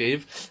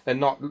perspective and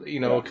not,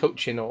 a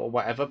coaching or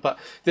whatever, but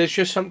there's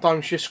just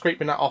sometimes just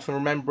scraping that off and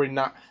remembering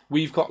that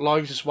we've got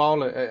lives as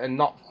well, and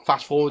not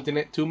fast forwarding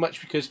it too much,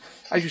 because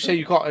as you say,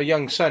 you've got a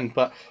young son,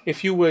 but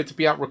if you were to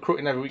be out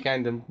recruiting every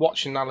weekend and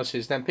watching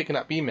analysis, then picking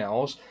up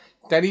emails,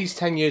 then he's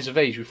 10 years of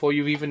age before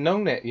you've even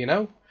known it,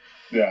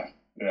 Yeah.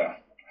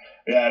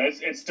 And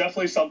it's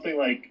definitely something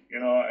like,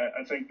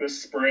 I think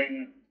this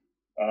spring,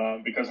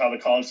 because how the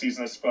college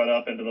season is spread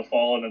up into the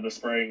fall and into the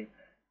spring,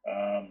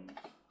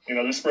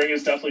 the spring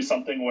is definitely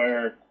something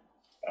where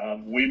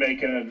we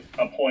make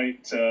a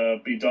point to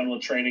be done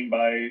with training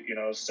by,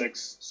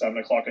 6, 7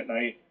 o'clock at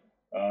night.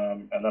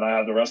 And then I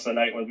have the rest of the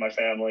night with my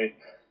family.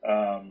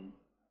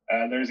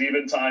 And there's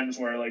even times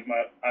where, like,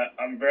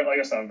 I'm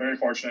very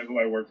fortunate who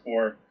I work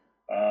for.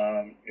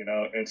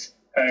 It's,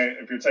 hey,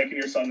 if you're taking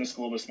your son to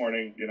school this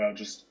morning,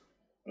 just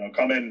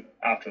come in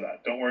after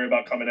that. Don't worry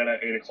about coming in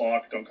at 8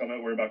 o'clock. Don't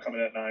worry about coming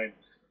in at 9.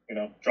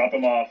 Drop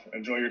him off,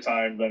 enjoy your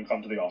time, then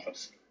come to the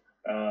office.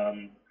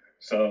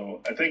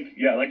 So I think,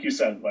 like you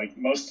said, like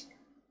most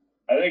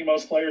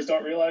players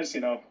don't realize,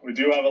 we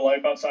do have a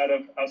life outside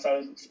of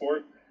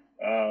sport.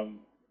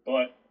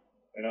 But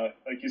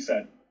like you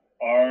said,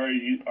 are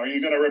you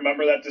going to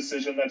remember that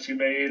decision that you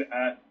made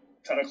at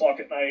 10 o'clock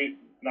at night,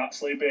 not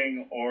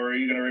sleeping, or are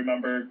you going to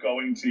remember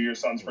going to your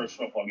son's first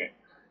football game,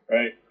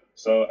 right?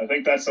 So I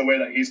think that's the way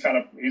that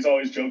he's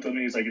always joked with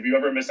me. He's like, if you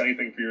ever miss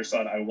anything for your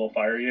son, I will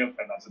fire you.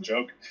 And that's a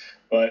joke.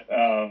 But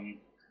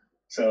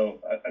so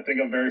I think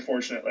I'm very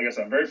fortunate. Like I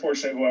said, I'm very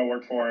fortunate who I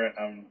work for.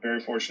 I'm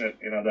very fortunate,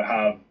 to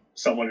have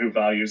someone who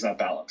values that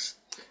balance.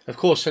 Of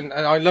course, and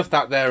I love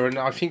that there, and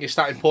I think it's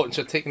that important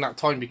to taking that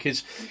time,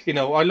 because,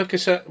 I look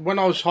at when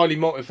I was highly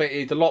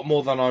motivated, a lot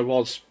more than I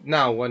was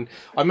now, and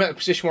I'm at a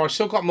position where I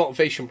still got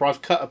motivation, but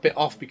I've cut a bit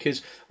off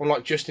because I'm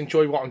like, just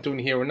enjoy what I'm doing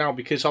here and now,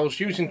 because I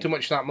was using too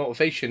much of that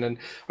motivation. And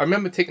I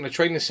remember taking a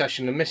training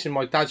session and missing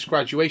my dad's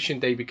graduation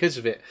day because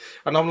of it,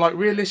 and I'm like,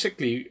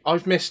 realistically,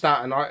 I've missed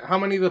that, and how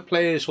many of the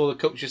players or the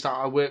coaches that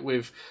I worked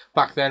with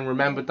back then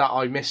remembered that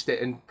I missed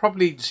it? And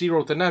probably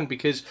zero to none,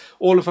 because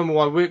all of them who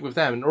I worked with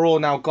them are all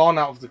now gone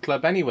out of the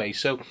club anyway.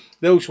 So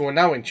those who are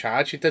now in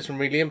charge, it doesn't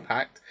really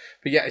impact,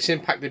 but yet it's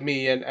impacted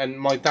me and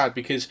my dad,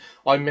 because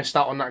I missed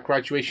out on that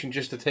graduation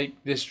just to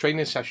take this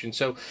training session.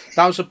 So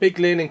that was a big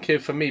learning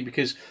curve for me,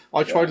 because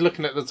I tried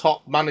looking at the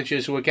top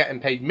managers who are getting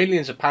paid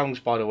millions of pounds,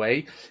 by the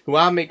way, who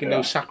are making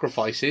those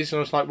sacrifices, and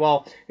I was like,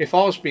 well, if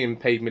I was being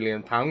paid £1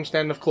 million,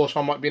 then of course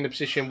I might be in a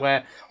position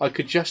where I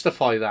could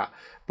justify that.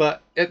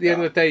 But at the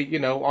end of the day,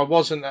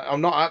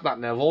 I'm not at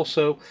that level.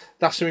 So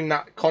that's something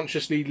that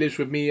consciously lives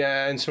with me,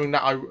 and something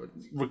that I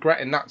regret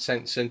in that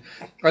sense. And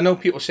I know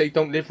people say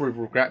don't live with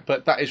regret,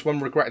 but that is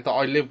one regret that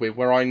I live with,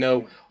 where I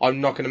know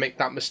I'm not going to make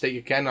that mistake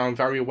again. I'm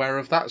very aware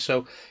of that.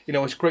 So,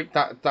 it's great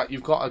that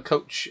you've got a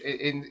coach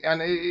and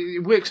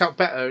it works out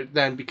better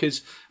then,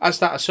 because as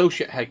that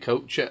associate head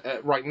coach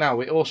right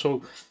now, it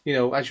also,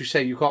 as you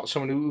say, you've got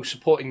someone who's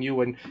supporting you,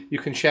 and you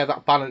can share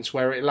that balance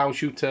where it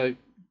allows you to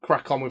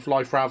crack on with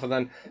life rather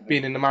than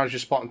being in the manager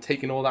spot and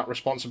taking all that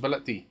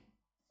responsibility.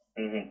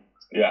 Mm-hmm.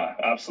 Yeah,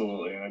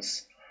 absolutely. And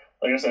it's,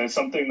 like I said, it's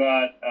something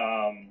that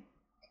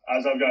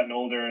as I've gotten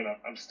older, and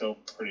I'm still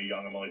pretty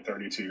young, I'm only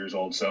 32 years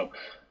old, so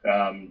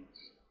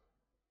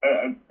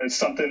it's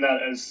something that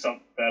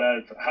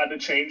I've had to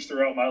change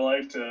throughout my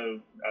life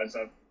as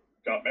I've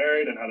got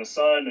married and had a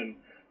son, and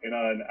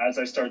and as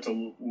I start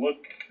to look,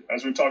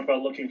 as we talked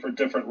about looking for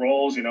different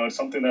roles, it's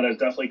something that has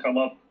definitely come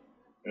up.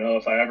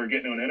 If I ever get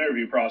into an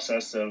interview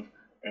process of,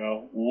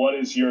 what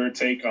is your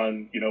take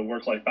on,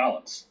 work-life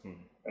balance?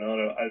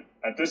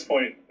 At this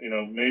point,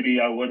 maybe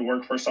I would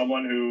work for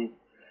someone who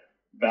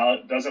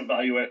doesn't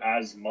value it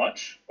as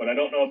much, but I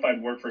don't know if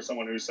I'd work for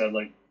someone who said,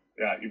 like,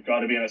 yeah, you've got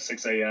to be in at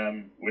 6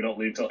 a.m. We don't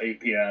leave till 8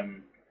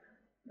 p.m.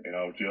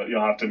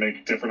 You'll have to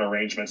make different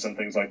arrangements and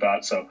things like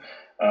that. So,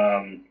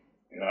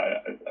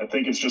 I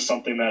think it's just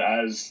something that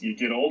as you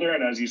get older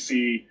and as you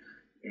see,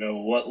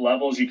 what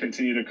levels you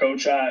continue to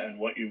coach at and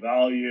what you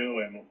value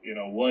and,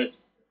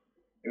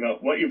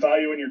 what you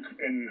value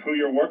in who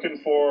you're working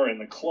for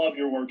and the club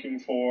you're working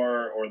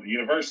for or the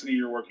university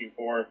you're working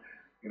for.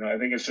 I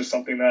think it's just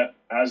something that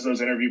as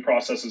those interview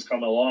processes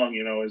come along,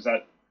 is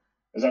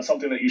that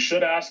something that you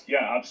should ask?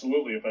 Yeah,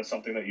 absolutely. If that's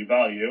something that you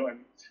value,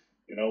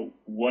 and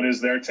what is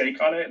their take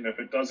on it? And if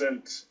it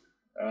doesn't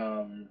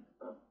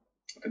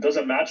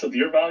match with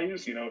your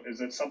values,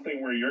 is it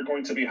something where you're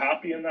going to be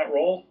happy in that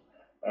role?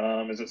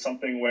 Is it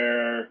something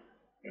where,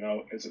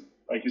 is it,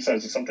 like you said,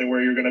 is it something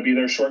where you're going to be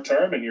there short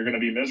term and you're going to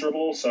be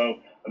miserable? So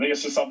I think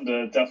it's just something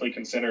to definitely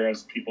consider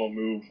as people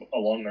move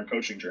along their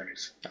coaching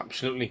journeys.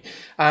 Absolutely.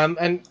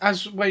 And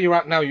as where you're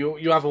at now,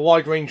 you have a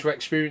wide range of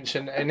experience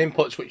and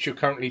inputs which you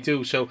currently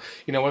do. So,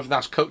 whether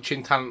that's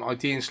coaching, talent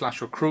ID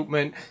 /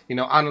 recruitment,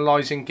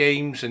 analysing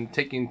games and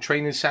taking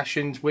training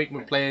sessions, working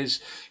with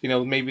players,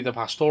 maybe the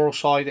pastoral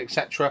side,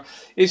 etc.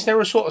 Is there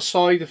a sort of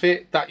side of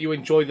it that you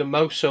enjoy the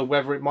most? So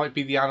whether it might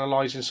be the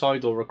analysing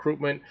side or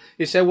recruitment,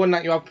 is there one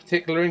that you have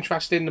particular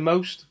interest in the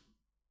most?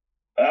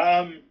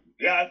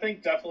 Yeah, I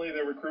think definitely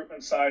the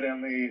recruitment side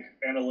and the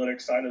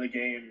analytics side of the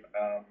game.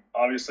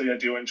 Obviously, I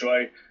do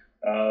enjoy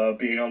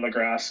being on the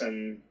grass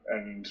and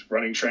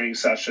running training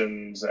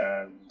sessions,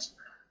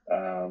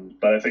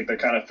 but I think that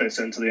kind of fits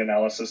into the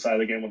analysis side of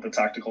the game with the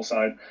tactical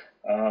side.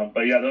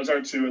 But yeah, those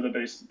are two of the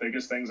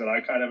biggest things that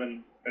I kind of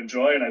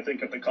enjoy, and I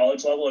think at the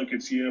college level, it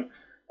gives you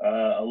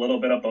a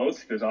little bit of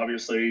both, because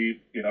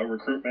obviously,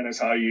 recruitment is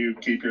how you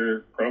keep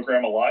your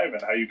program alive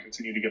and how you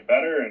continue to get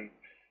better and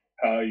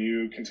how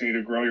you continue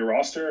to grow your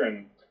roster,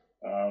 and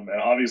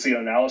obviously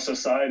analysis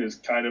side is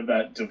kind of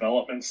that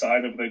development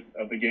side of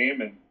the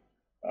game, and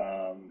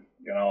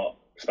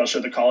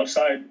especially the college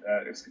side,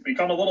 it's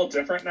become a little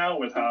different now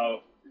with how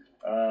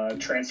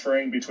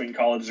transferring between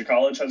college to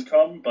college has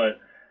come, but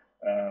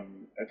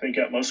I think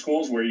at most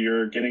schools where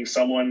you're getting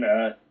someone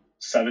at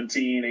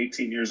 17,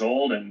 18 years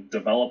old and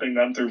developing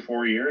them through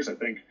 4 years, I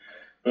think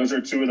those are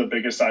two of the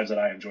biggest sides that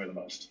I enjoy the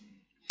most.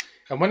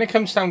 And when it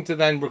comes down to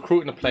then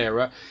recruiting a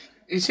player,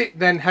 is it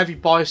then heavy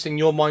biased in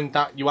your mind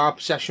that you are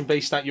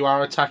possession-based, that you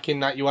are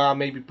attacking, that you are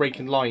maybe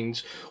breaking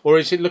lines? Or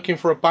is it looking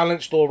for a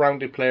balanced,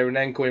 all-rounded player and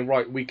then going,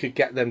 right, we could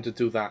get them to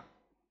do that?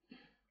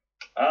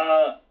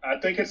 I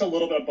think it's a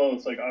little bit of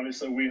both. Like,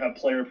 obviously, we have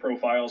player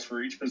profiles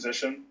for each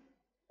position.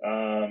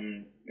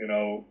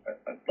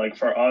 Like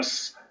for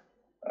us,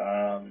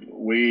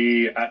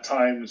 we at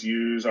times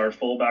use our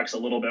fullbacks a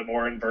little bit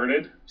more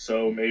inverted.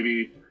 So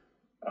maybe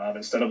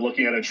instead of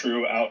looking at a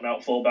true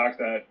out-and-out fullback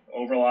that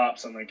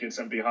overlaps and that gets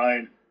in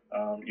behind,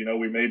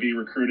 we may be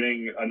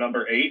recruiting a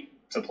number 8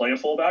 to play a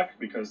fullback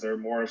because they're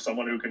more of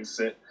someone who can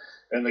sit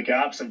in the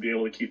gaps and be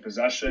able to keep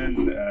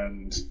possession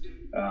and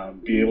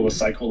be able to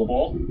cycle the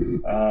ball.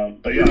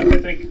 But yeah, I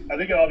think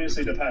it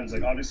obviously depends.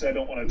 Like, obviously, I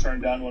don't want to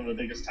turn down one of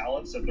the biggest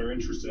talents if they're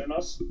interested in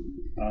us.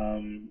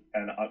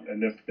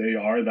 And if they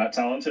are that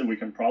talented, we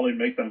can probably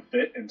make them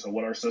fit into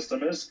what our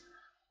system is.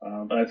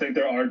 But I think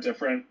there are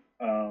different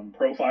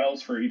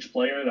profiles for each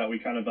player that we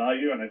kind of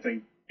value, and I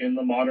think in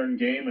the modern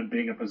game and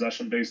being a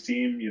possession-based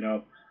team,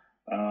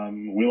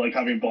 we like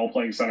having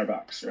ball-playing center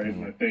backs, right?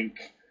 Mm-hmm. And I think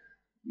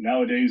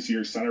nowadays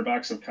your center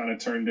backs have kind of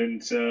turned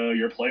into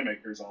your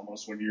playmakers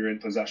almost when you're in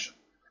possession.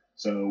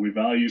 So we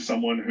value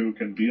someone who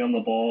can be on the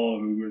ball,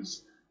 who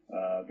is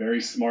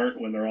very smart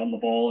when they're on the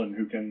ball, and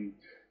who can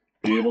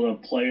be able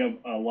to play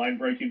a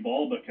line-breaking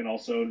ball, but can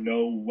also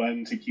know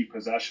when to keep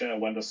possession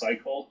and when to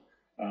cycle.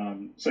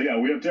 So yeah,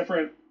 we have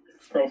different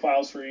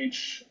profiles for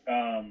each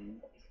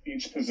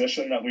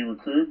position that we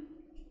recruit.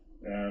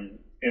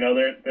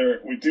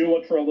 We do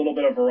look for a little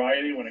bit of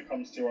variety when it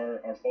comes to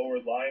our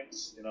forward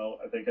lines.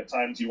 I think at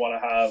times you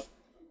want to have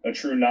a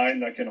true 9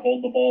 that can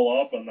hold the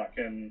ball up and that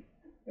can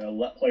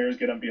let players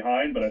get in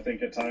behind. But I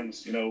think at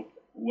times,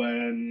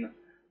 when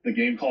the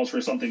game calls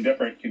for something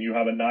different, can you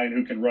have a 9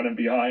 who can run in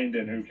behind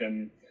and who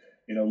can,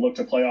 look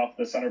to play off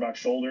the center back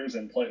shoulders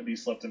and be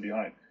slipped in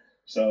behind.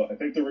 So I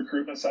think the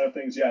recruitment side of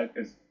things, yeah,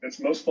 it's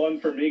most fun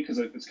for me because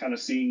it's kind of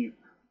seeing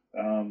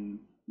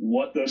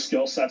what those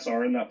skill sets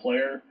are in that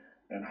player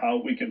and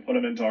how we can put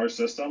them into our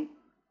system,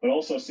 but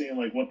also seeing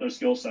like what those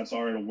skill sets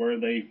are and where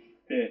they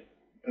fit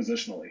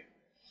positionally.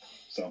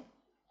 So.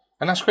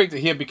 And that's great to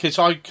hear, because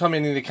I come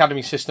in the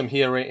academy system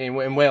here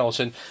in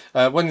Wales, and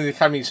one of the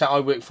academies that I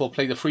work for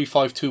played a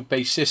 3-5-2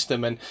 based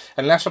system, and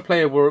unless a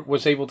player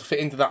was able to fit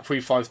into that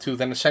 3-5-2,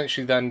 then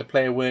essentially the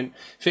player weren't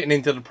fitting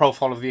into the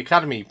profile of the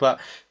academy. But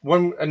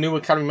when a new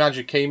academy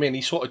manager came in,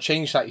 he sort of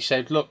changed that. He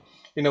said, look,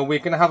 you know, we're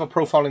going to have a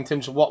profile in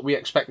terms of what we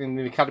expect in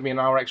the academy and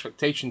our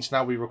expectations and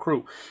how we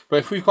recruit. But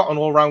if we've got an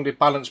all-rounded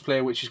balanced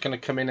player which is going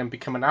to come in and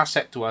become an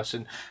asset to us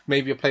and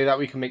maybe a player that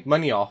we can make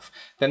money off,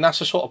 then that's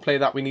the sort of player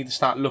that we need to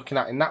start looking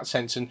at in that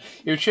sense. And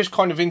it was just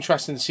kind of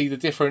interesting to see the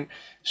different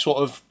sort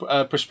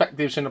of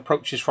perspectives and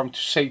approaches from,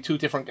 say, two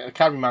different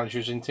academy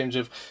managers in terms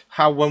of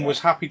how one was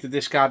happy to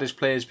discard his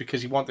players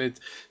because he wanted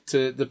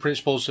the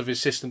principles of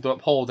his system to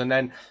uphold, and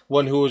then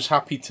one who was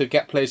happy to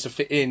get players to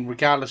fit in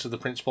regardless of the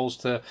principles,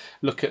 to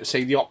look at,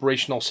 say, the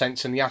operational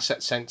sense and the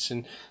asset sense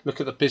and look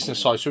at the business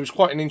side. So it was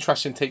quite an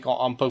interesting take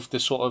on both to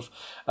sort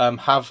of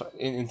have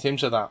in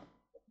terms of that.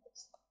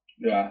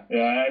 Yeah,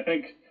 I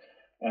think,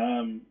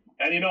 and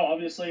you know,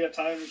 obviously at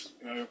times,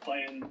 you know, you're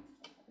playing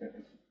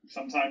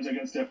sometimes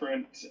against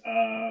different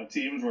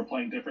teams. We're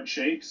playing different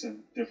shapes and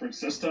different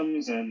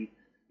systems, and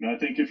you know, I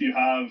think if you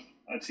have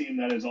a team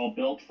that is all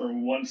built for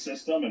one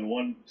system and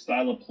one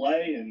style of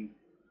play, and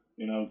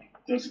you know,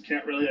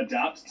 can't really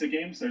adapt to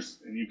games,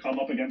 and you come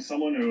up against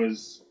someone who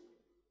is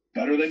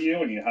better than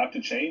you, and you have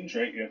to change,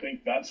 right? I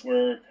think that's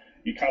where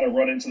you kind of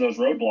run into those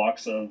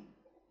roadblocks of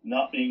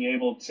not being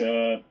able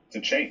to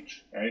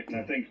change, right? And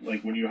I think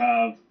like when you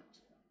have,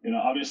 you know,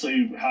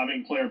 obviously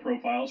having player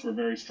profiles, we're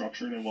very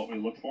structured in what we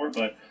look for,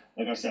 but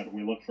like I said,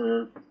 we look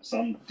for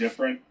some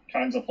different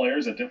kinds of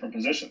players at different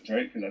positions,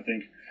 right? Because I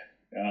think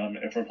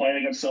if we're playing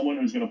against someone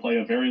who's going to play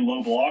a very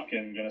low block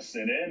and going to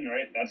sit in,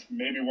 right, that's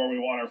maybe where we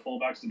want our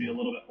fullbacks to be a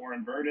little bit more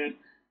inverted,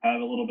 have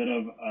a little bit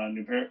of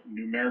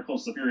numerical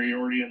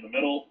superiority in the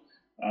middle,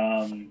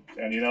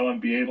 and, you know,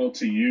 and be able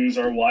to use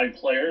our wide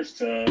players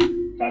to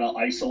kind of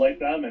isolate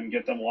them and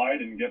get them wide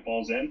and get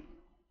balls in.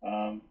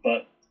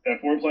 But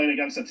if we're playing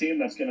against a team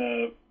that's going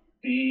to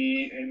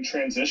be in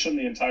transition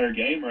the entire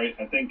game, right,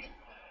 I think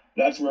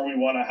that's where we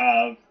want to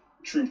have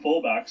true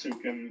fullbacks who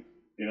can,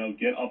 you know,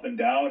 get up and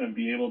down and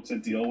be able to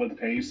deal with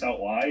pace out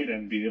wide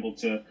and be able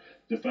to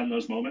defend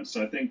those moments.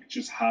 So I think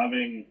just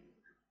having,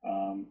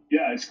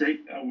 it's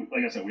great.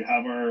 Like I said, we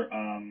have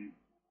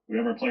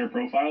our player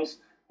profiles,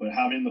 but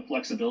having the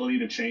flexibility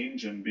to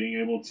change and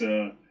being able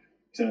to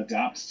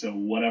adapt to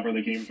whatever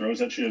the game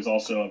throws at you is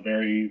also a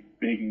very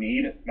big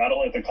need, not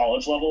only at the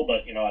college level,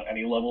 but, you know, at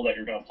any level that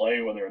you're going to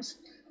play, whether it's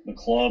the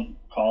club,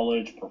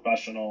 college,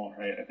 professional,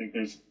 right? I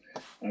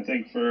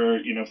think for,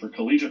 you know, for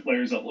collegiate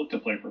players that look to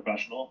play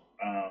professional,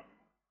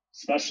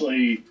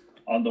 especially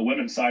on the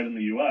women's side in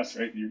the U.S.,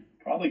 right, you're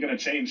probably going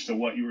to change to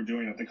what you were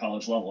doing at the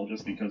college level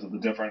just because of the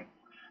different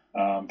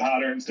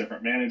patterns,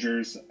 different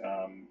managers,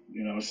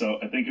 you know, so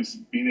I think it's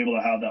being able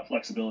to have that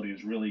flexibility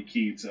is really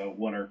key to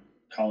what our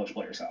college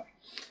players have.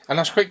 And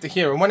that's great to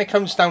hear. And when it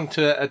comes down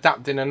to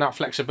adapting and that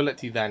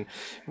flexibility, then,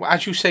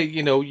 as you say,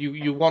 you know,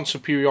 you want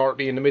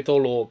superiority in the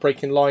middle or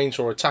breaking lines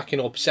or attacking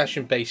or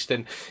possession based,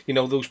 and, you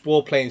know, those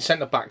ball playing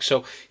centre backs.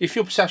 So if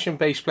you're possession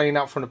based playing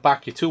out from the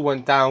back, you're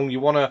 2-1 down, you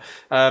want to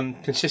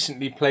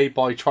consistently play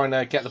by trying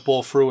to get the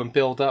ball through and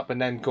build up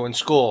and then go and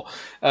score.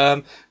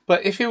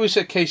 But if it was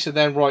a case of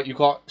then, right, you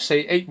got,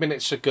 say, 8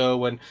 minutes to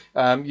go and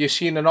you're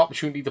seeing an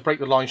opportunity to break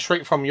the line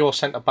straight from your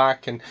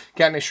centre-back and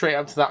getting it straight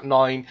up to that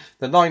 9,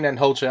 the 9 then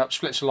holds it up,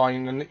 splits the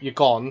line and you're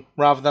gone,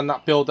 rather than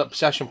that build-up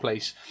possession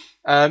place.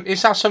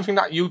 Is that something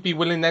that you'd be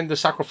willing then to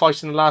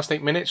sacrifice in the last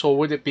 8 minutes, or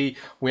would it be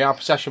we are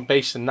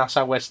possession-based and that's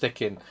how we're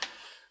sticking?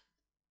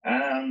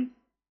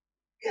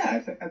 I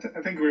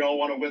think we all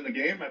want to win the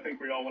game. I think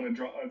we all want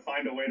to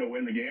find a way to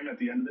win the game at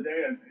the end of the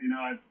day. And, you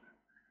know,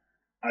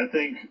 I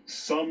think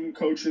some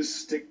coaches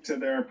stick to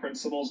their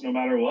principles no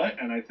matter what,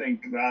 and I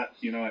think that,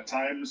 you know, at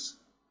times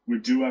we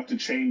do have to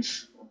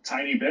change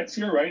tiny bits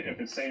here, right? If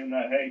it's saying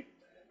that, hey,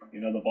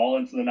 you know, the ball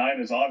into the 9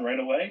 is on right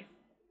away,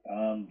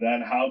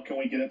 then how can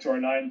we get it to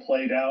our 9,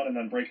 play down, and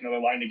then break another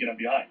line to get them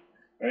behind,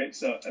 right?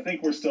 So I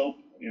think we're still,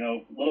 you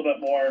know, a little bit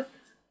more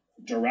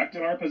direct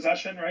in our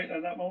possession, right,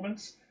 at that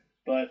moment.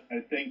 But I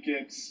think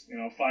it's, you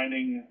know,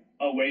 finding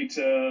a way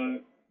to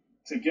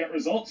get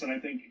results. And I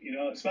think, you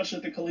know, especially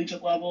at the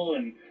collegiate level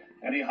and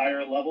any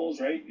higher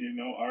levels, right, you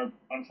know,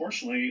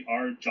 unfortunately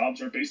our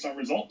jobs are based on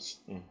results.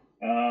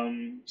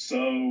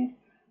 So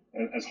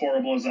as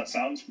horrible as that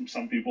sounds from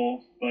some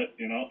people, but,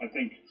 you know, I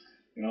think,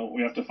 you know,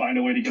 we have to find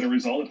a way to get a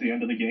result at the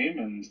end of the game.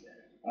 And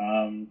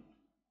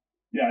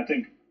I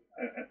think,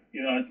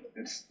 you know,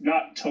 it's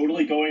not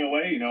totally going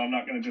away. You know, I'm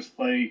not going to just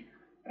play,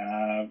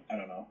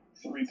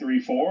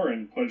 3-3-4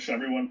 and push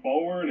everyone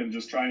forward and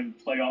just try and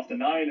play off the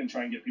 9 and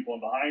try and get people in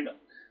behind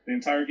the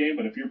entire game.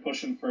 But if you're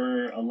pushing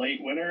for a late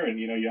winner and,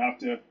 you know, you have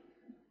to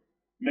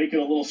make it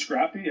a little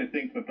scrappy, I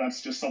think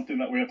that's just something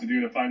that we have to do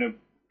to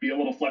be a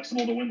little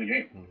flexible to win the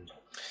game.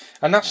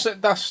 And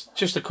that's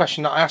just a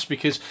question that I ask,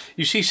 because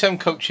you see some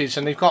coaches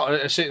and they've got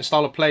a certain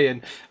style of play,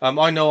 and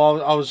I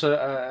know I was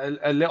a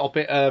little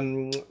bit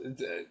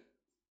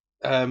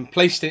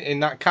placed it in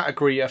that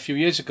category a few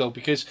years ago,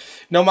 because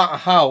no matter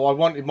how, I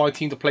wanted my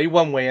team to play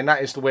one way, and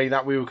that is the way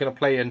that we were going to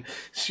play. And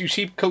so you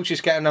see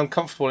coaches getting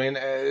uncomfortable and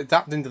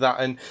adapting to that.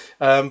 And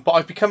but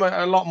I've become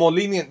a lot more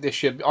lenient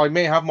this year. I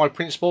may have my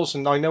principles,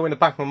 and I know in the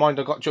back of my mind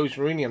I got Jose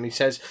Mourinho, and he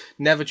says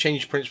never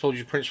change principles;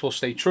 your principles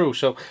stay true.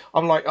 So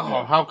I'm like,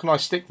 how can I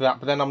stick to that?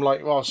 But then I'm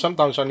like, well,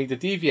 sometimes I need to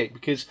deviate,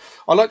 because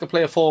I like to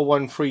play a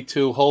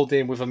 4-1-3-2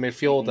 holding with a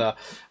midfielder.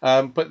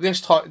 But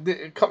this time,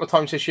 a couple of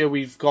times this year,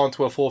 we've gone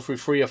to a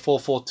 4-3-3, a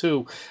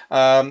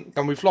 4-4-2,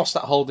 and we've lost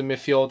that holding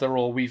midfielder,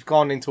 or we've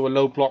gone into a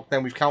low block,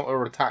 then we've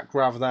counter-attacked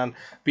rather than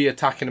be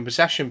attacking and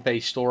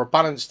possession-based or a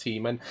balanced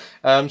team.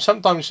 And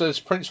sometimes those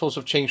principles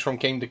have changed from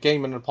game to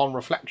game and upon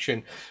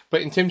reflection.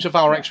 But in terms of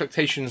our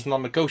expectations and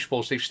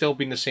non-negotiables, they've still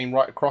been the same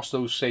right across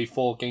those, say,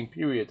 4-game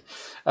period.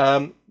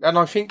 And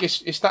I think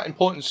it's that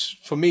importance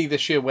for me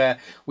this year, where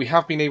we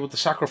have been able to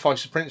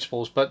sacrifice the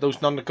principles, but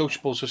those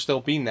non-negotiables have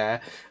still been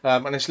there,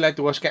 and it's led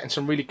to us getting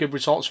some really good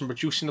results and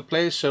producing the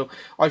players. So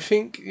I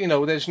think,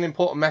 there's an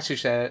important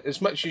message there.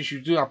 As much as you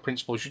do have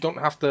principles, you don't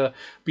have to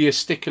be a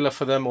stickler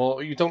for them,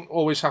 or you don't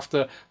always have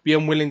to be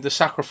unwilling to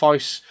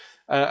sacrifice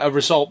a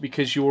result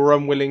because you were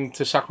unwilling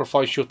to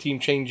sacrifice your team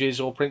changes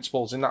or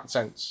principles in that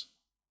sense.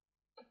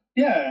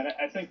 Yeah, and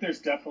I think there's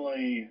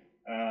definitely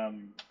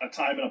a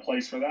time and a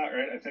place for that,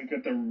 right? I think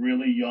at the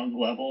really young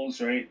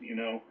levels, right?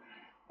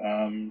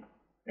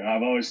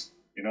 I've always,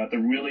 at the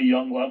really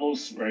young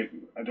levels, right?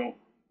 I don't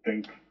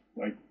think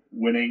like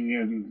winning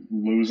and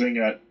losing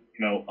at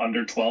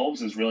under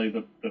 12s is really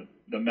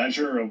the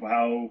measure of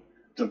how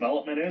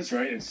development is,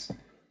 right? It's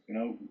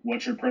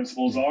what your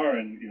principles are,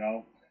 and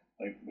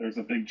like there's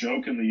a big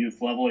joke in the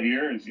youth level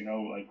here is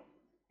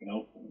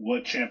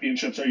what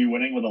championships are you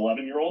winning with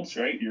 11-year-olds,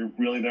 right? You're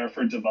really there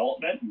for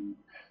development. And,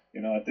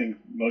 I think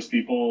most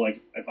people,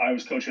 like if I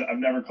was coaching, I've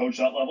never coached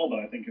that level, but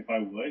I think if I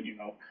would,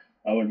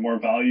 I would more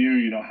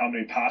value, how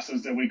many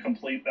passes did we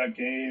complete that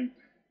game?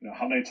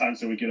 How many times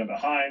did we get it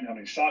behind? How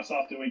many shots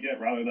off did we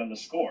get, rather than the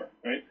score,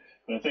 right?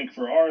 But I think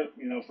for our,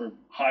 for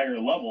higher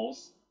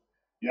levels,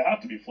 you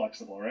have to be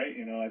flexible, right?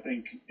 I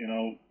think,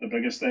 the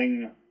biggest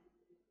thing,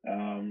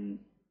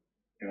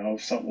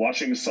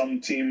 watching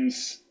some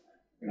teams,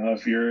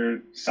 if you're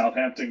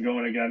Southampton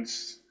going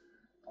against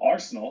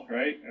Arsenal,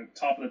 right, at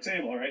top of the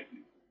table, right, you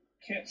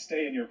can't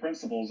stay in your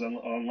principles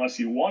unless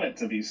you want it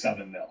to be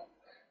 7-0,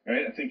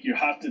 right? I think you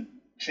have to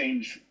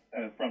change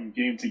from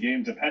game to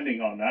game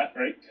depending on that,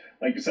 right?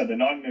 Like you said, the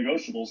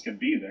non-negotiables can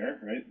be there,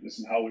 right? This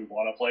is how we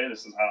want to play.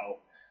 This is how,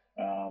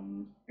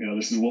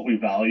 this is what we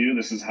value.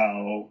 This is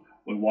how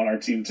we want our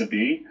team to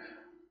be.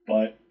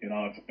 But,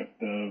 if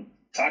the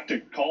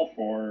tactic call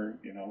for,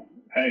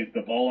 hey,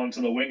 the ball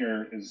onto the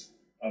winger is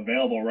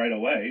available right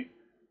away,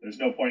 there's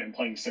no point in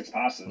playing 6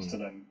 passes to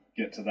then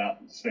get to that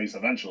space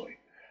eventually.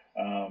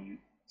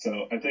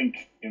 So I think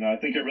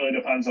it really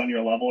depends on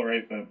your level,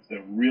 right?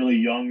 The really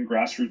young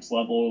grassroots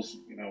levels,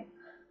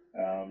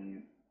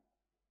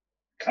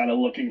 kind of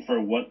looking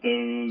for what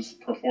those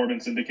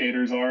performance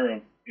indicators are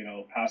of,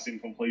 passing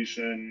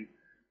completion,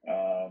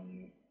 how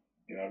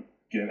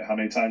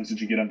many times did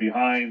you get them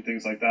behind,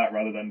 things like that,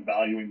 rather than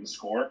valuing the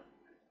score.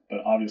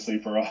 But obviously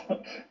for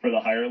the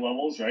higher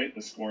levels, right,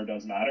 the score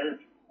does matter,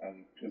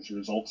 because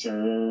results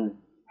are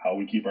how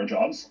we keep our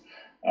jobs.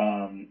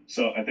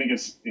 So I think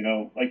it's,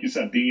 like you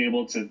said, being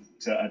able to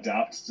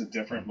adapt to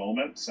different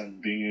moments,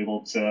 and being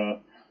able to,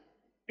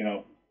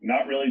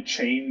 not really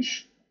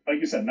change, like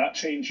you said, not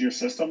change your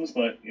systems,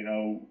 but,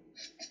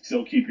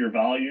 still keep your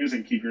values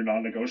and keep your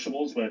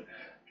non-negotiables, but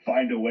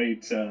find a way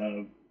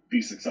to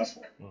be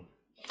successful.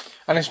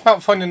 And it's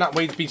about finding that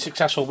way to be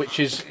successful, which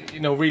is,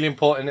 really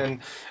important.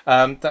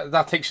 And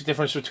that takes a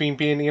difference between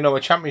being, a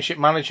championship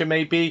manager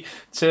maybe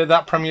to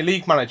that Premier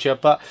League manager.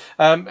 But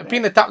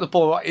being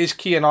adaptable is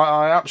key, and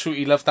I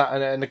absolutely love that,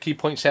 and the key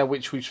points there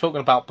which we've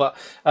spoken about. But,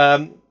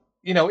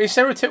 is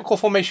there a typical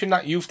formation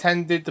that you've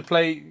tended to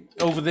play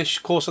over this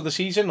course of the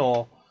season,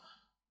 or?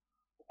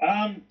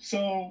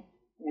 So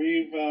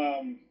we've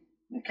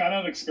kind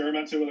of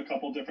experimented with a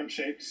couple different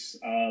shapes.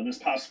 This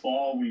past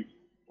fall, we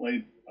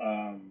played...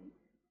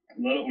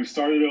 we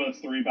started with a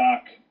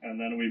 3-back, and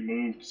then we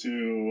moved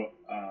to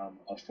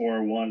a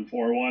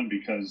 4-1-4-1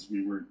 because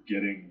we were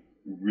getting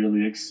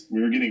really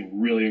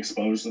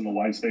exposed in the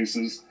wide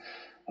spaces.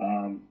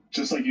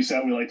 Just like you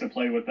said, we like to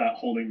play with that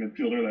holding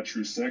midfielder, that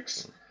true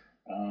 6.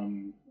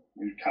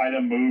 We've kind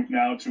of moved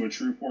now to a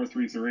true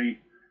 4-3-3.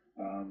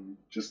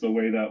 Just the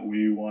way that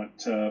we want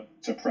to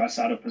press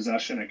out of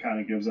possession, it kind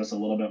of gives us a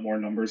little bit more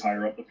numbers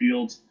higher up the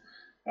field.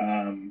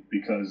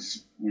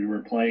 Because we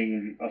were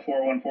playing a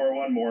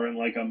 4-1-4-1 more in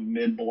like a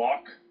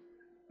mid-block,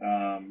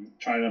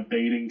 trying to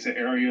baiting to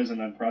areas and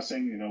then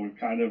pressing. We've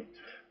kind of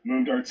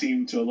moved our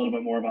team to a little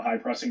bit more of a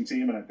high-pressing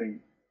team, and I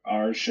think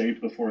our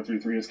shape, the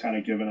 4-3-3, has kind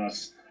of given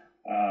us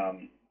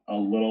a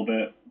little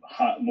bit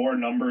more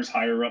numbers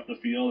higher up the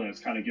field, and it's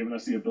kind of given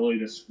us the ability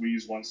to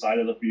squeeze one side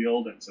of the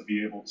field and to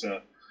be able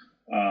to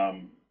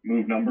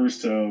move numbers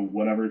to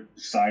whatever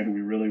side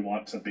we really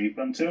want to bait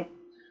them to.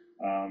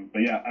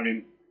 But yeah, I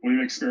mean,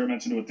 we've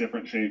experimented with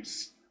different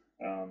shapes.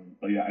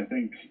 But yeah, I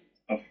think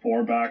a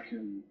four back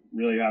and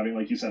really having,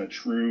 like you said, a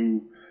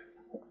true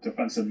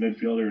defensive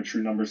midfielder, a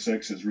true number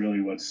six is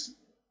really what's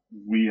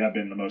we have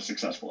been the most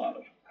successful out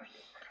of.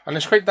 And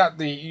it's great that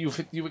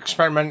you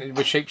experimented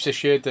with shapes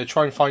this year to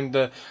try and find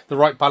the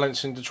right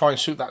balance and to try and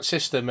suit that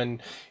system.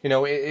 And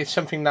it's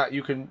something that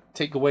you can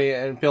take away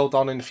and build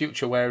on in the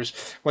future. Whereas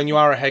when you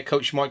are a head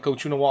coach, you might go,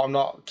 do you know what, I'm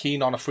not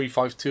keen on a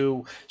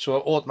 3-5-2, so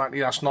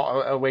automatically that's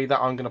not a way that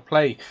I'm going to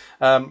play.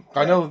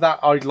 I know that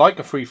I'd like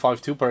a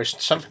 3-5-2, but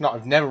it's something that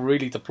I've never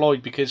really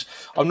deployed because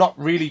I'm not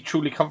really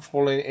truly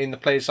comfortable in the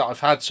players that I've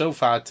had so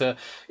far to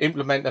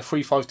implement a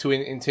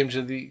 3-5-2 in terms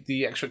of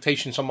the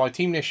expectations on my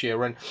team this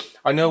year. And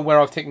I know where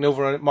I've taken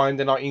over my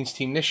under-19s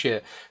team this year.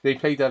 They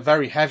played a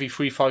very heavy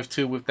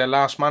 3-5-2 with their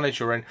last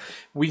manager, and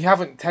we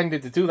haven't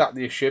tended to do that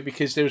this year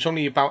because there was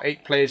only about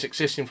 8 players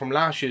existing from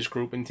last year's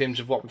group in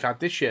terms of what we've had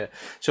this year.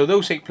 So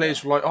those 8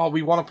 players were like, oh,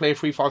 we want to play a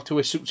 3-5-2,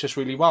 it suits us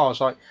really well. I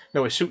was like,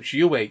 no, it suits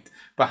you 8,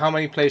 but how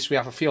many players do we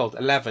have on field?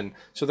 11.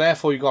 So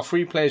therefore you've got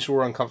 3 players who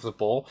are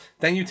uncomfortable.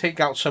 Then you take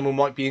out someone who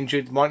might be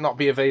injured, might not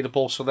be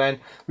available, so then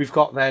we've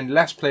got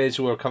less players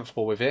who are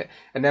comfortable with it,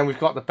 and then we've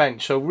got the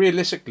bench. So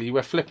realistically,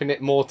 we're flipping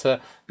it more to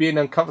being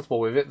uncomfortable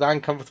with it than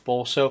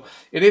comfortable. So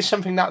it is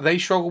something that they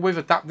struggle with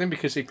adapting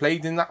because they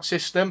played in that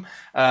system.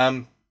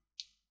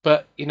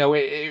 But,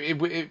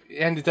 it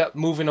ended up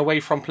moving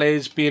away from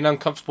players being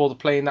uncomfortable to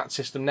play in that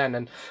system then.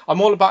 And I'm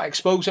all about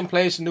exposing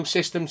players to new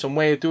systems and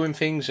way of doing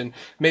things and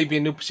maybe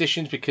in new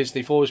positions because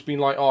they've always been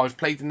like, oh, I've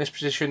played in this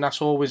position, that's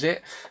always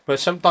it. But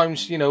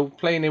sometimes,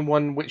 playing in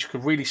one which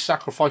could really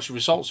sacrifice the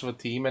results of a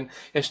team, and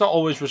it's not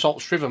always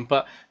results driven,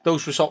 but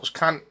those results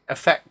can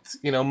affect,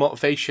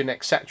 motivation,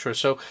 etc.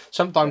 So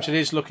sometimes it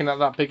is looking at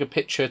that bigger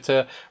picture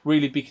to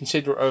really be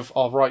considerate of,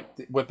 oh, right,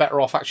 we're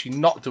better off actually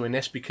not doing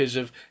this because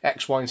of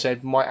X, Y, and Z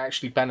might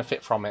actually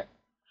benefit from it.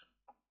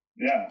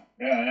 Yeah.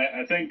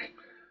 I think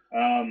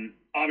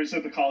obviously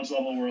at the college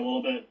level we're a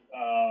little bit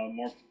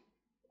more,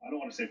 I don't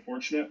want to say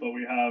fortunate, but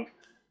we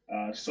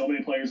have so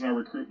many players in our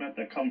recruitment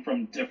that come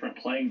from different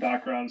playing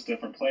backgrounds,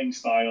 different playing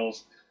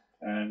styles,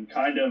 and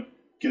kind of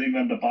getting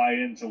them to buy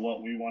into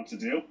what we want to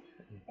do.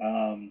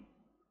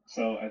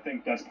 So I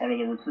think that's part of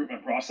the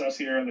recruitment process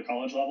here at the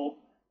college level.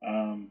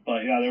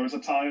 But yeah, there was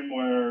a time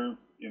where,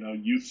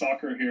 youth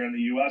soccer here in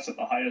the U.S. at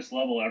the highest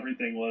level,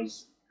 everything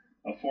was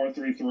a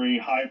 4-3-3,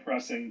 high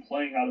pressing,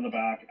 playing out of the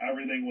back.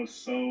 Everything was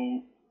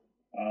so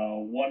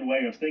one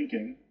way of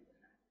thinking,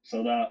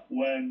 so that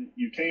when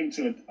you came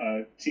to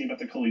a team at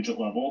the collegiate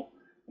level,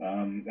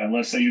 and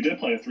let's say you did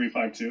play a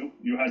 3-5-2,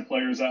 you had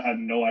players that had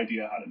no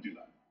idea how to do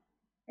that.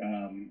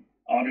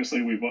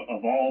 Obviously, we've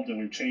evolved and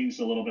we've changed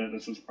a little bit.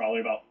 This was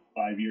probably about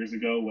 5 years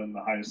ago when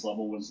the highest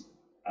level was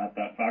at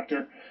that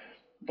factor.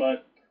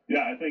 But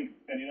yeah, I think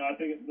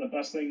the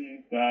best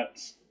thing that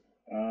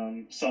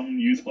some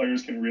youth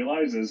players can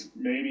realize is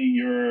maybe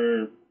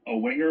you're a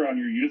winger on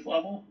your youth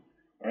level,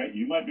 right?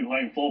 You might be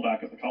playing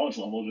fullback at the college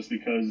level just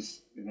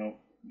because,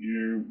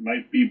 you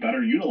might be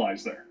better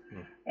utilized there.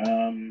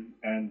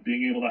 And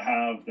being able to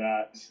have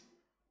that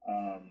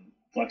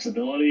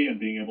flexibility and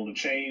being able to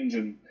change,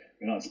 and,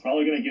 it's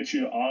probably going to get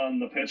you on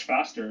the pitch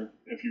faster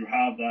if you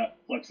have that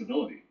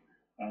flexibility,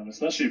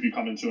 especially if you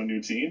come into a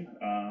new team,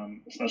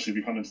 especially if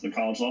you come into the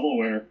college level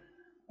where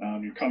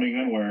you're coming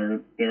in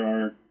where there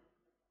are,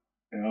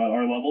 at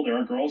our level, there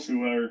are girls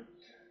who are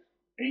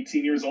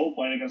 18 years old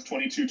playing against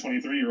 22,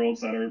 23-year-olds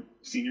that are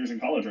seniors in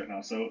college right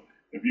now. So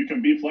if you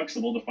can be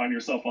flexible to find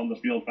yourself on the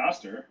field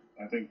faster,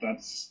 I think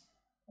that's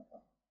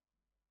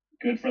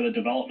good for the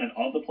development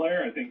of the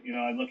player. I think,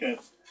 I look at,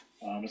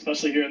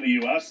 especially here in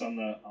the U.S. on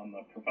the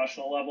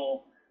professional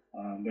level,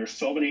 there's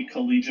so many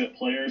collegiate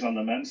players on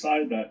the men's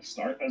side that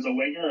start as a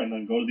winger and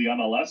then go to the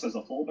MLS as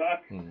a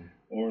fullback,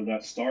 or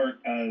that start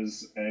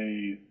as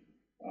a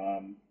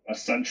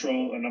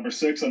number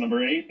 6, a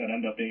number 8 that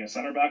end up being a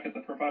center back at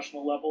the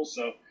professional level.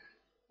 So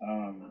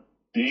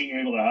being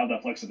able to have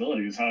that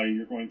flexibility is how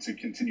you're going to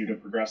continue to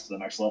progress to the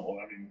next level.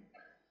 I mean,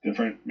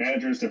 different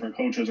managers, different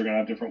coaches are going to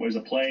have different ways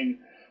of playing.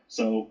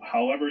 So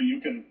however you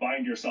can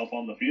find yourself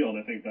on the field,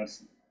 I think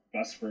that's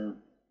best for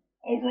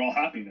overall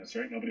happiness,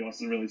 right? Nobody wants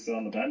to really sit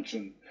on the bench,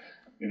 and,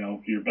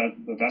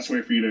 the best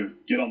way for you to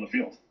get on the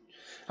field.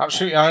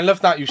 Absolutely. I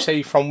love that you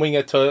say from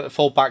winger to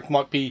fullback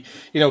might be,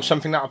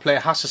 something that a player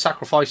has to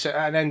sacrifice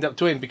and end up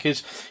doing,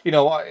 because,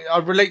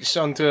 I relate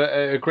on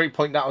to a great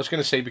point that I was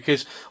going to say,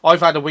 because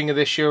I've had a winger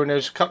this year and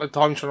there's a couple of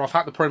times when I've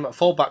had to put him at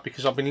fullback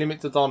because I've been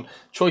limited on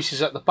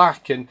choices at the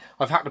back, and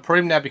I've had to put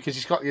him there because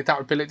he's got the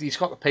adaptability, he's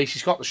got the pace,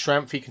 he's got the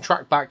strength, he can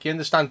track back, he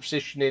understands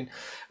positioning,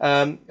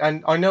 and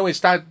I know his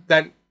dad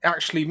then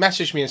actually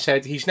messaged me and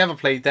said he's never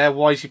played there,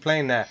 why is he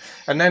playing there?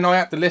 And then I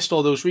had to list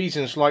all those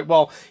reasons, like,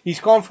 well, he's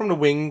gone from the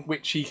wing,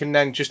 which he can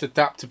then just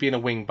adapt to being a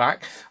wing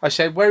back. I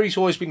said where he's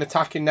always been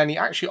attacking, then he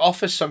actually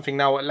offers something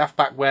now at left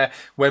back where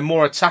we're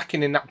more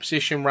attacking in that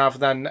position rather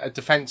than a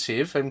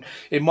defensive, and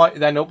it might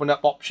then open up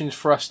options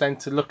for us then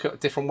to look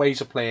at different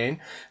ways of playing.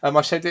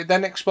 I said it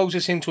then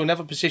exposes him to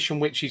another position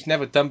which he's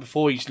never done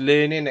before, he's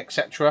learning,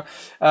 etc.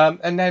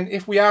 And then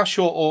if we are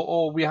short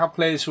or we have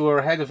players who are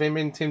ahead of him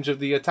in terms of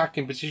the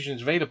attacking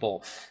positions available,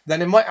 available,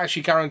 then it might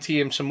actually guarantee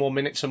him some more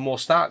minutes and more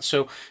stats.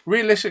 So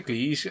realistically,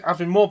 he's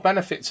having more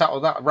benefits out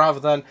of that rather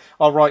than,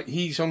 all right,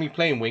 he's only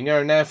playing winger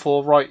and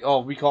therefore, right,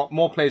 oh, we got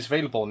more players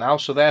available now,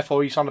 so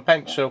therefore he's on the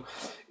bench. So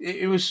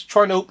it was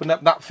trying to open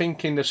up that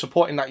thinking, the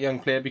supporting that young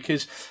player,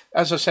 because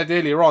as I said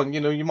earlier on,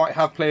 you might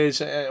have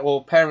players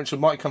or parents who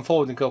might come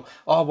forward and go,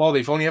 oh, well,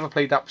 they've only ever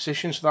played that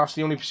position, so that's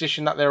the only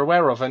position that they're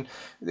aware of. And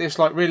it's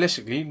like,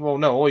 realistically, well,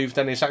 no, all you've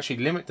done is actually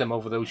limit them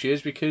over those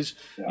years, because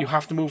you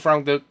have to move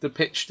around the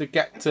pitch to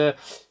get to,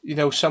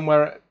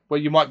 somewhere where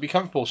you might be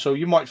comfortable. So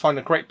you might find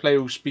a great player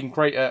who's been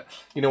great at,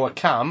 a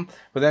cam,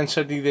 but then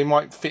suddenly they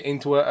might fit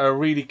into a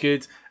really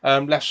good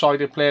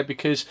left-sided player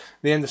because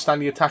they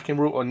understand the attacking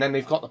route, and then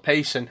they've got the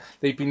pace and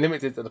they've been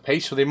limited to the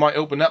pace, so they might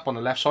open up on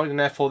the left side and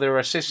therefore their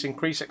assists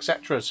increase,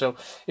 etc. So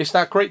it's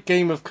that great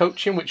game of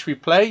coaching which we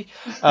play,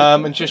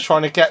 and just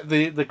trying to get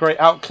the great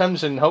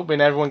outcomes and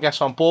hoping everyone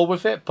gets on board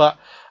with it. But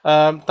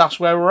that's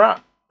where we're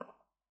at.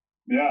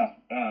 Yeah.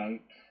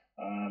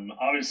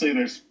 Obviously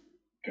there's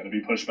going to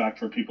be pushback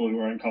for people who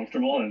are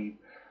uncomfortable, and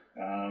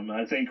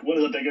I think one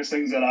of the biggest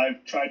things that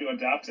I've tried to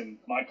adapt in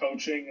my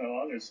coaching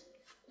along is,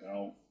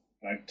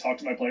 I talk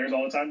to my players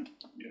all the time.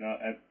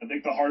 I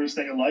think the hardest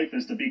thing in life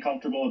is to be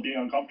comfortable with being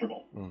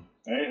uncomfortable,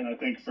 right? And I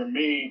think for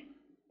me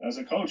as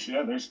a coach,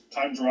 there's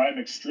times where I'm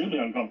extremely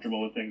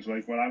uncomfortable with things,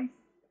 like when I'm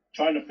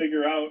trying to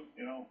figure out,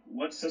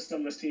 what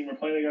system this team we're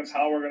playing against,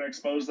 how we're going to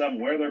expose them,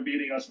 where they're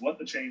beating us, what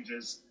the change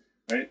is,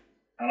 right?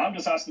 And I'm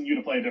just asking you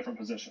to play a different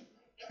position.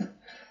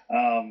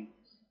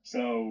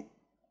 So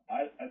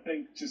I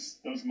think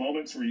just those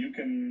moments where you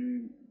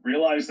can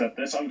realize that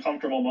this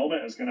uncomfortable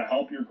moment is going to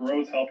help your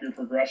growth, help your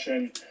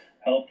progression,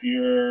 help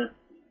your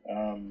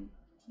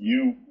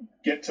you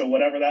get to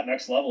whatever that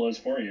next level is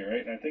for you,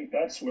 right? And I think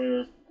that's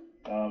where,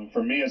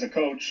 for me as a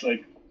coach,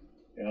 like,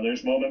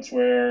 there's moments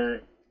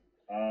where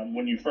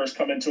when you first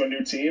come into a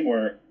new team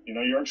where,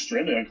 you're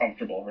extremely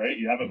uncomfortable, right?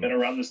 You haven't been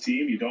around this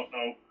team. You don't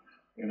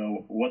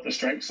know, what the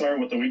strengths are,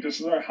 what the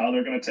weaknesses are, how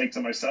they're going to take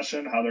to my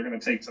session, how they're going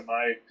to take to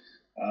my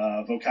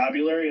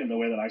vocabulary and the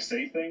way that I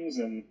say things.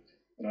 And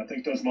I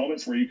think those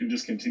moments where you can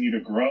just continue to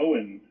grow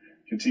and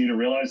continue to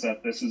realize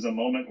that this is a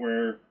moment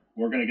where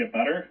we're going to get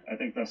better, I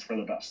think that's for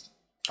the best.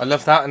 I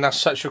love that, and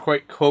that's such a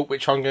great quote,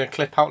 which I'm going to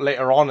clip out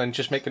later on and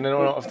just make a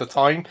note of the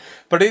time.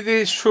 But it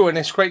is true, and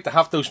it's great to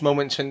have those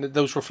moments and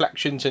those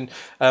reflections and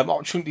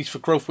opportunities for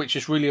growth, which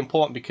is really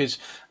important because,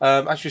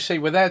 as you say,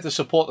 we're there to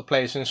support the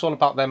players, and it's all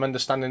about them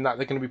understanding that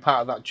they're going to be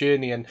part of that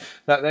journey and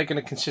that they're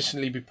going to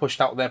consistently be pushed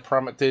out of their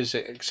parameters,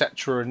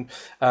 etc.,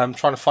 and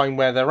trying to find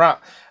where they're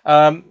at.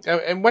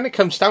 And when it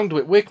comes down to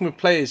it, working with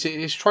players,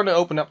 it's trying to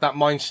open up that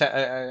mindset,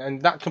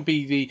 and that can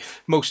be the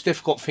most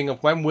difficult thing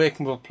of when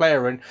working with a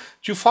player. And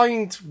do you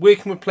find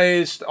working with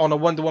players on a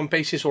one-to-one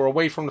basis or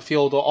away from the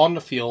field or on the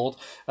field,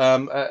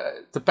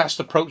 the best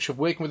approach of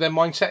working with their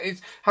mindset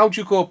is? How do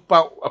you go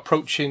about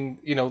approaching,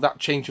 that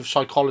change of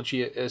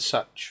psychology as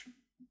such?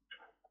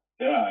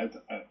 Yeah,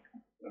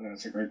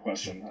 that's a great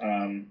question.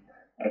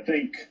 I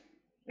think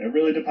it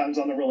really depends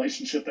on the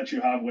relationship that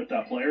you have with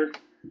that player.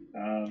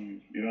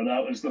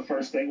 That was the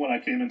first thing when I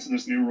came into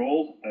this new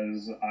role,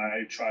 as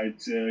I tried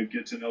to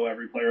get to know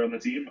every player on the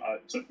team.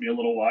 It took me a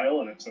little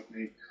while, and it took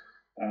me,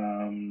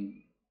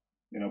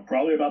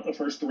 probably about the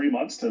first 3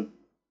 months to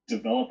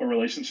develop a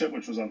relationship,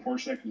 which was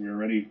unfortunate because we were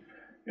already,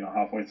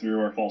 halfway through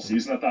our fall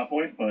season at that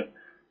point. But,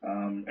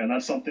 and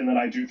that's something that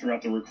I do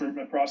throughout the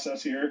recruitment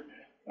process here,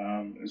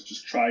 is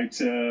just try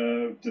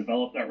to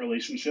develop that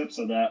relationship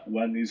so that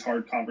when these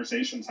hard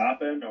conversations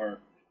happen, or,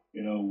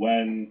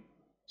 when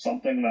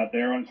something that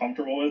they're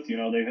uncomfortable with, they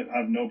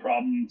have no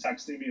problem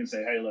texting me and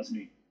say, hey, let's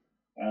meet.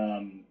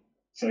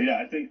 So yeah,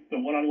 I think the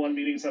one-on-one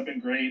meetings have been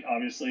great.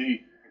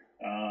 Obviously,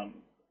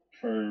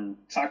 for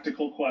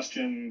tactical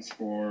questions,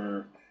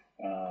 for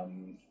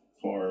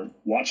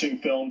watching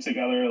film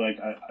together, like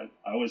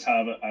I always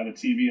have I have a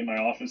TV in my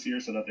office here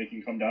so that they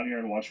can come down here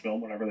and watch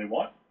film whenever they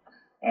want.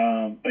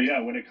 But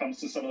yeah, when it comes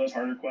to some of those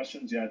harder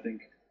questions, I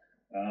think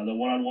the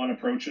one-on-one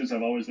approaches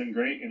have always been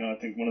great. I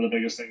think one of the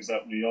biggest things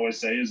that we always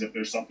say is if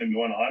there's something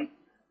going on,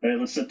 hey,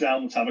 let's sit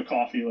down, let's have a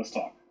coffee, let's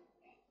talk.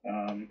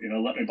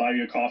 Let me buy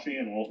you a coffee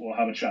and we'll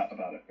have a chat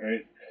about it,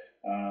 right?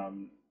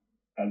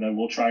 And then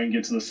we'll try and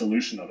get to the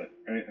solution of it,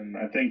 right? And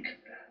I think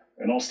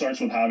it all starts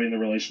with having the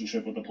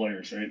relationship with the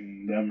players, right?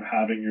 And them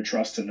having your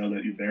trust to know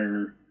that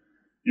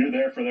you're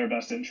there for their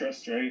best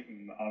interest, right?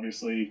 And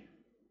obviously,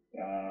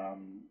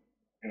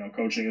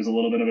 coaching is a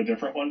little bit of a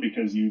different one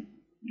because you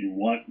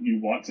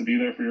want to be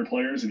there for your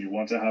players and you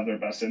want to have their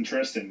best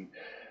interest, and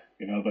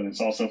but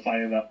it's also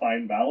finding that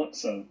fine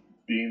balance of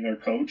being their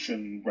coach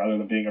and rather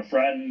than being a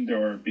friend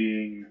or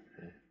being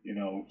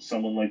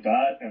someone like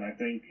that. And I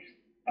think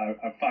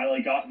I've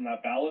finally gotten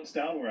that balance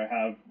down where I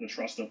have the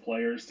trust of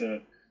players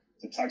to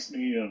text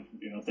me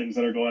of things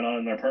that are going on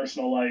in their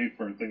personal life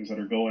or things that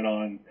are going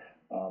on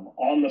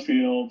the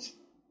field.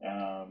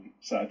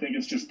 So I think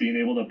it's just being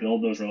able to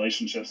build those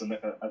relationships, and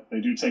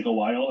they do take a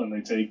while, and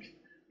they take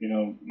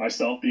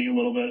myself being a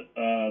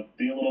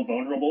little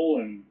vulnerable,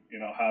 and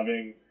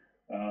having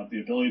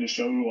the ability to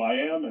show who I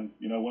am. And,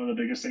 one of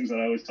the biggest things that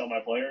I always tell my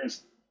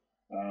players,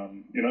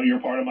 you're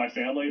part of my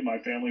family. My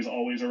family's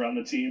always around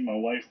the team. My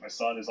wife, my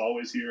son is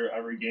always here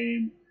every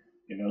game.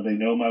 They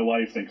know my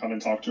wife. They come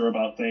and talk to her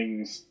about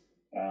things.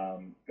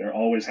 They're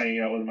always hanging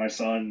out with my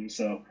son.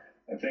 So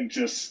I think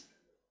just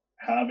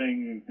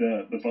having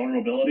the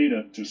vulnerability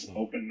to just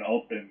open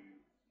up and,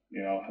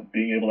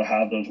 being able to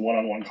have those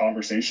one-on-one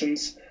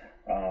conversations.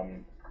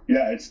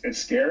 It's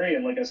scary.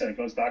 And like I said, it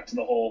goes back to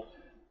the whole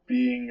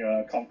being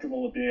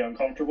comfortable with being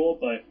uncomfortable,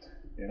 but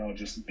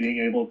just being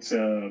able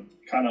to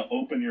kind of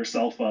open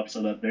yourself up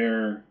so that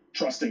they're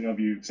trusting of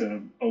you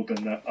to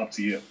open that up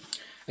to you.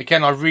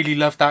 Again, I really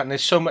love that, and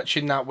there's so much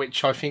in that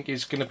which I think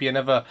is going to be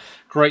another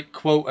great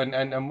quote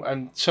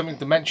and something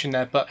to mention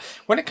there. But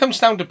when it comes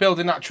down to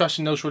building that trust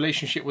and those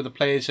relationships with the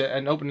players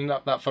and opening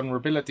up that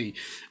vulnerability,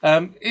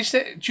 do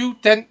you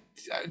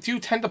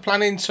tend to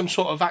plan in some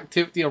sort of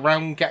activity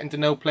around getting to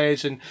know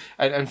players and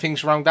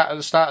things around that at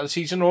the start of the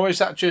season, or is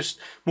that just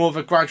more of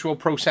a gradual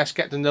process,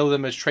 get to know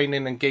them as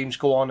training and games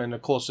go on and the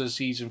course of the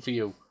season for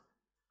you?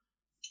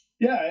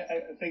 Yeah,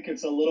 I think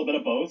it's a little bit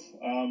of both.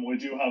 We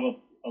do have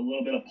a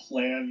little bit of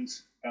planned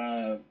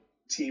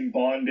team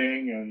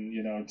bonding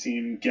and,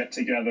 team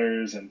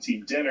get-togethers and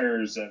team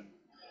dinners and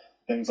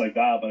things like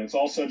that. But it's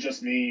also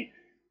just me,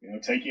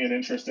 taking an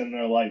interest in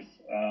their life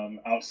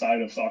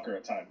outside of soccer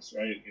at times,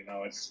 right?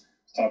 It's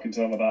talking to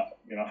them about,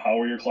 how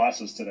are your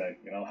classes today?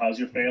 How's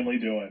your family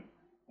doing?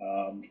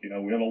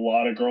 We have a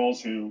lot of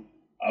girls who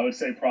I would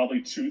say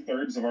probably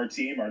 2/3 of our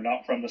team are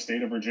not from the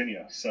state of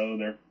Virginia. So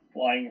they're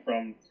flying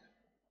from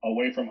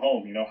away from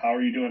home. How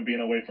are you doing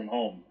being away from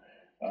home?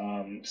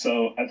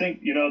 So I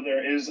think,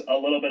 there is a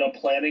little bit of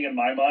planning in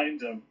my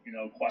mind of,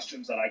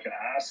 questions that I can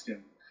ask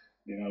and,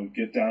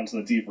 get down to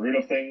the deep root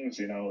of things.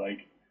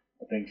 Like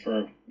I think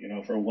for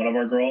one of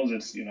our girls,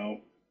 it's,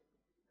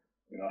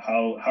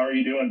 how are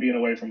you doing being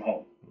away from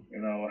home?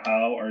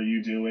 How are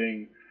you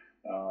doing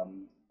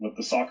with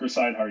the soccer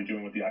side? How are you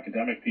doing with the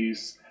academic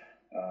piece?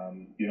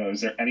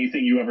 Is there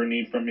anything you ever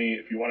need from me?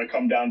 If you want to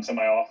come down to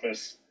my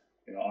office,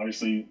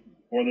 obviously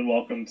more than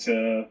welcome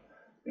to,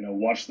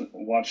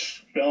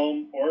 watch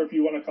film, or if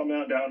you want to come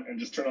down and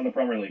just turn on the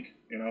Premier League,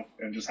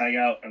 and just hang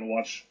out and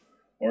watch,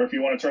 or if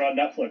you want to turn on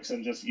Netflix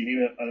and just, you need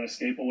an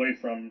escape away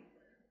from,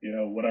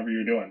 whatever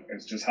you're doing.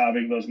 It's just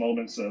having those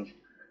moments of,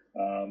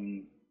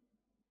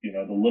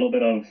 the little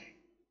bit of,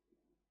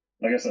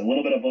 like I said, a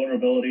little bit of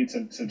vulnerability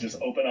to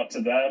just open up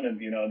to them. And,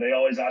 they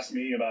always ask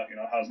me about,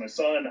 how's my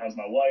son, how's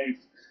my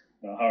wife,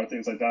 how are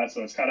things like that.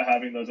 So it's kind of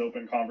having those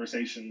open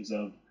conversations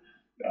of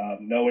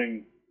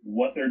knowing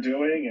what they're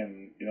doing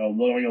and,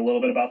 knowing a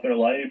little bit about their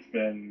life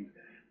and,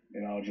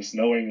 just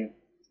knowing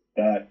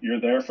that you're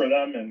there for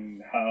them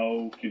and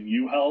how can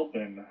you help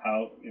and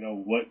how,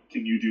 what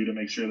can you do to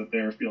make sure that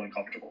they're feeling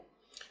comfortable.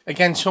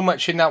 Again, so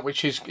much in that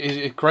which is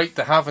great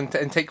to have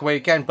and take away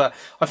again. But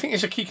I think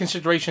it's a key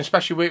consideration,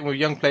 especially working with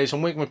young players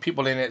and working with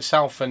people in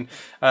itself, and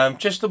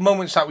just the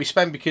moments that we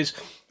spend. Because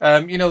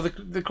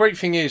the great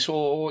thing is,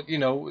 or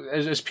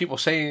as people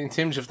say in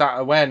terms of that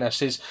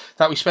awareness, is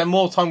that we spend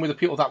more time with the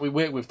people that we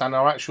work with than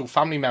our actual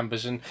family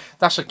members, and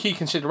that's a key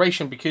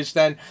consideration. Because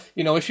then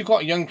if you've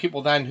got young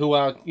people then who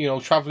are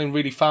traveling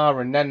really far,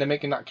 and then they're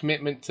making that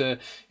commitment to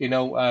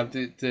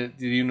the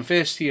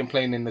university and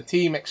playing in the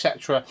team,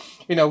 etc.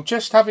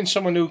 Just having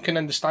someone who can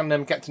understand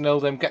them, get to know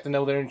them, get to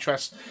know their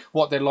interests,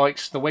 what they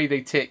likes, the way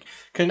they tick,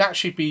 can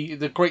actually be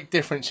the great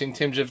difference in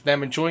terms of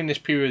them enjoying this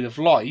period of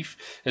life,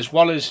 as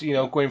well as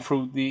going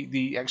through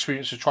the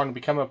experience of trying to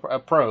become a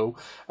pro,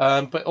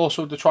 but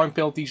also to try and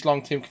build these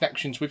long-term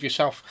connections with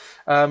yourself.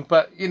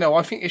 But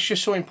I think it's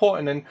just so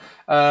important,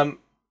 and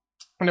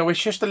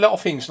it's just the little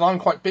things, and I'm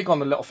quite big on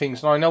the little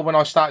things. And I know when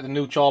I started a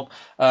new job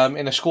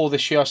in a school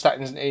this year, I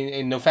started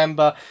in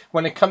November.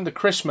 When it come to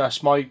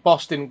Christmas, my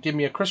boss didn't give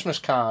me a Christmas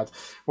card,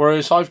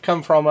 whereas I've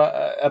come from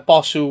a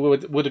boss who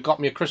would have got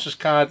me a Christmas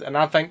card, an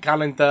advent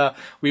calendar.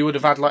 We would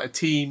have had like a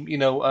team,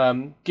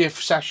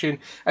 gift session,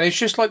 and it's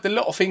just like the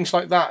little things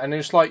like that. And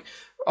it's like,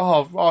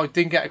 oh, I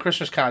didn't get a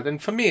Christmas card,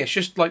 and for me, it's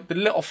just like the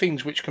little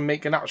things which can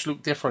make an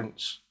absolute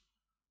difference.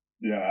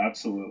 Yeah,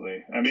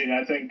 absolutely. I mean,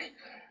 I think.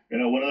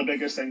 One of the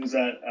biggest things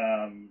that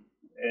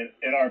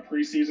in our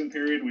preseason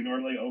period, we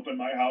normally open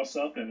my house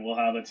up and we'll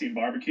have a team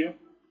barbecue.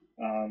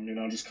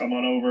 Just come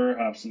on over,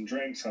 have some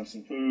drinks, have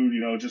some food,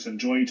 just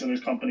enjoy each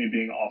other's company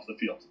being off the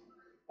field.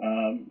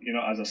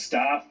 As a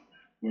staff,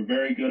 we're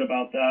very good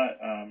about that.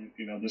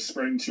 This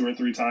spring, 2 or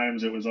 3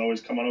 times, it was always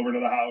come on over to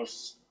the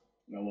house.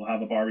 We'll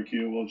have a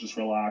barbecue, we'll just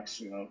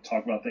relax,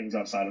 talk about things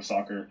outside of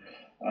soccer.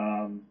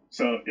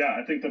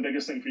 I think the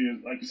biggest thing for you,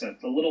 like you said,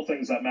 the little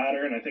things that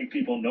matter, and I think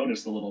people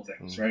notice the little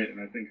things, right? And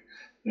I think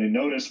they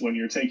notice when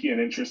you're taking an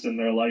interest in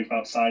their life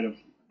outside of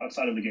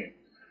the game.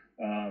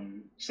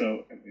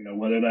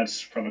 Whether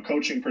that's from a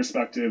coaching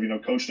perspective,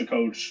 coach to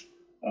coach,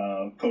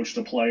 coach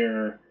to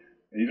player,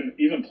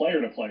 even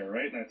player to player,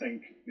 right? And I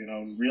think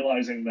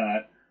realizing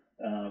that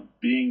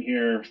being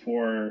here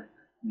for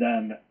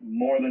them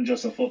more than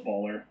just a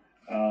footballer.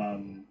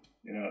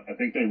 I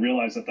think they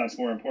realize that that's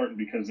more important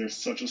because there's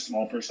such a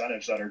small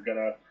percentage that are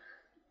gonna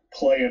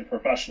play in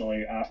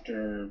professionally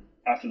after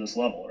this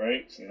level,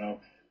 right?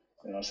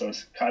 So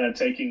it's kind of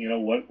taking,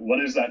 what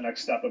is that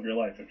next step of your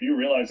life? If you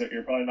realize that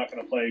you're probably not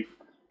going to play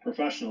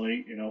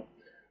professionally,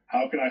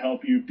 how can I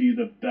help you be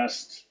the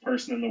best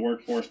person in the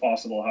workforce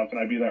possible? How can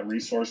I be that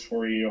resource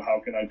for you?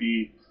 How can I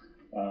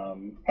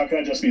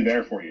just be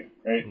there for you,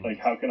 right? Like,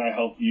 how can I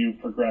help you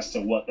progress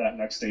to what that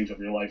next stage of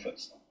your life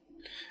is?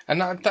 And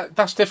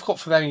that's difficult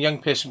for that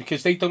young person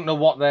because they don't know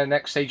what their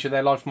next stage of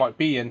their life might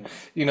be. And,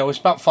 it's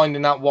about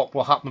finding out what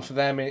will happen for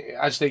them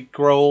as they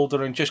grow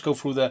older and just go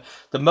through the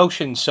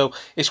motions. So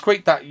it's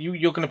great that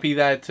you're going to be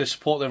there to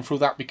support them through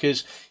that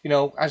because,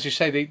 as you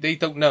say, they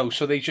don't know.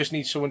 So they just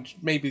need someone to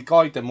maybe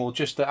guide them or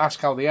just to ask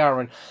how they are.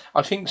 And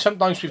I think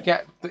sometimes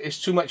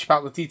it's too much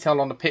about the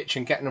detail on the pitch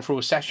and getting them through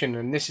a session.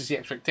 And this is the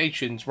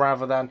expectations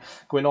rather than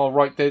going, all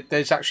right,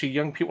 there's actually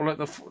young people at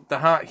the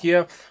heart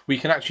here. We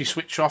can actually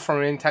switch off from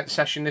an intense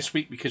session this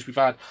week because we've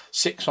had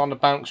 6 on the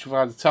bounce, we've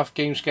had a tough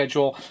game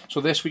schedule, so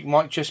this week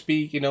might just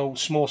be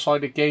small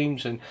sided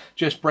games and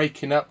just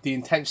breaking up the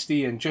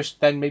intensity and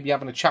just then maybe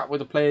having a chat with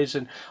the players.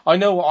 And I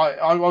know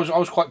I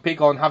was quite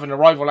big on having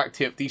arrival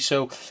activity,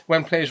 so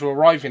when players were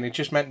arriving it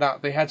just meant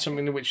that they had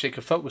something in which they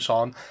could focus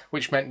on,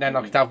 which meant then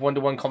I could have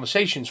one-to-one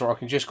conversations or I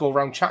can just go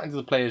around chatting to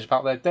the players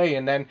about their day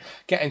and then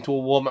get into a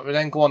warm-up and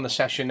then go on the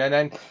session and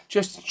then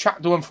just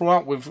chat to them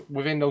throughout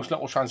within those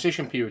little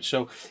transition periods.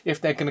 So if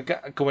they're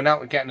going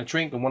out and getting a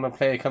drink and one of the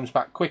player comes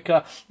back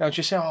quicker,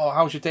 just say, oh,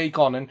 how's your day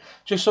gone? And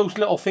just those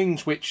little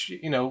things which,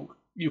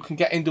 you can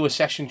get into a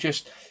session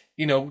just,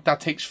 that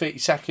takes 30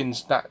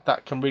 seconds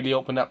that can really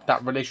open up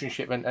that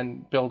relationship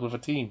and build with a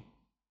team.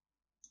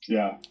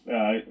 Yeah,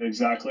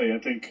 exactly. I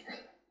think,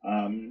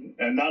 and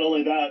not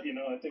only that,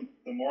 I think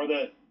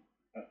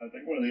I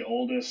think one of the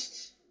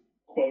oldest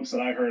quotes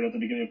that I heard at the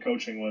beginning of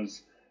coaching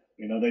was,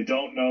 they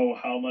don't know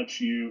how much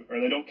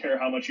they don't care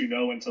how much you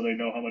know until they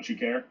know how much you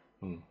care.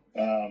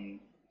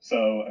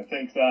 So I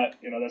think that,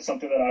 that's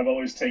something that I've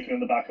always taken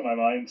in the back of my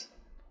mind,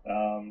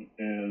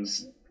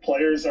 is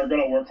players are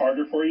going to work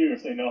harder for you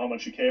if they know how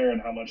much you care and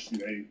how much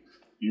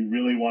you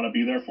really want to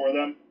be there for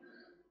them.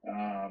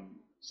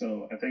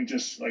 So I think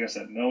just, like I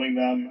said, knowing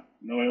them,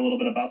 knowing a little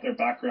bit about their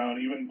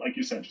background, even like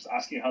you said, just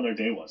asking how their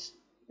day was,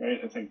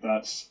 right? I think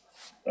that's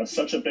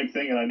such a big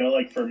thing. And I know,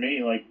 like, for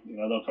me, like,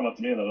 they'll come up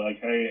to me and they're like,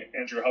 hey,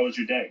 Andrew, how was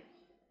your day?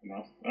 It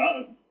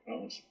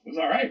was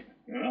all right,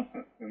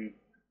 and,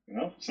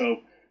 so,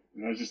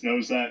 just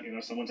knows that,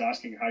 someone's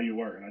asking how you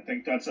were. And I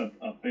think that's a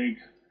big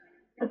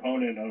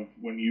proponent of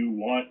when you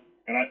want,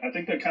 and I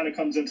think that kind of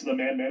comes into the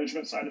man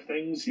management side of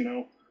things,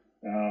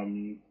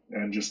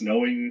 and just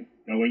knowing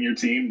your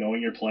team,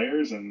 knowing your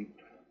players, and,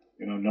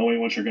 knowing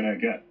what you're going to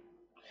get.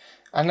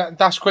 And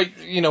that's great.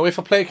 If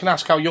a player can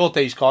ask how your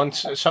day's gone,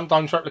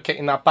 sometimes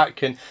replicating that back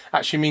can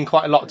actually mean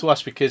quite a lot to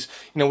us because,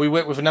 we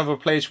work with a number of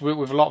players, we work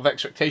with a lot of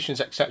expectations,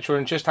 etc.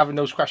 And just having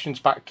those questions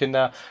back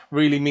can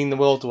really mean the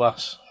world to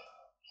us.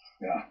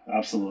 Yeah,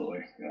 absolutely.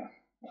 Yeah,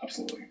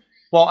 absolutely.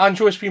 Well,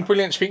 Andrew, it's been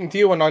brilliant speaking to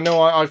you, and I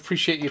know I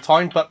appreciate your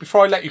time. But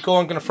before I let you go,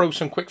 I'm going to throw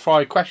some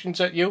quick-fire questions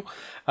at you.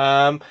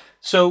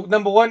 So,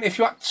 number one, if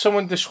you had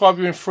someone describe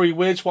you in 3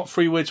 words, what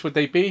 3 words would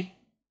they be?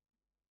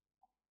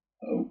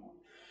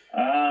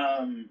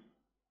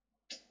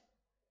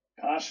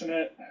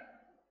 Passionate,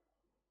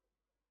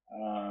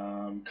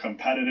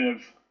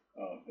 competitive.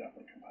 Oh,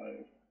 definitely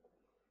competitive.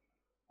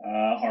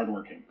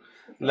 Hardworking.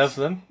 Love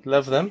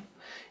them.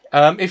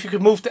 If you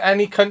could move to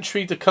any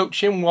country to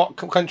coach in, what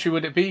country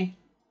would it be?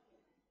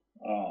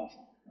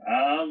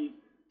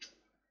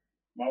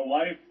 My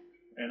wife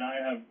and I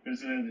have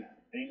visited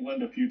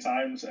England a few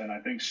times, and I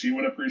think she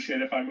would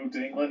appreciate if I moved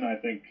to England. I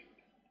think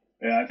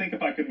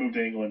if I could move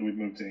to England, we'd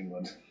move to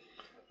England.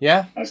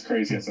 Yeah? As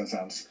crazy as that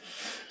sounds.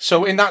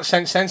 So in that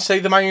sense then, say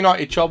the Man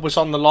United job was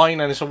on the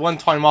line and it's a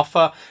one-time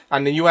offer,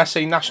 and the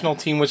USA national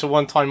team was a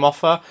one-time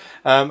offer,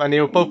 and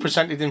they were both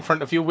presented in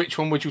front of you, which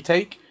one would you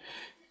take?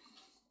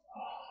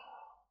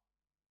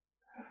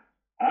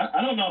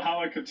 I don't know how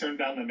I could turn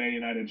down the Man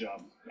United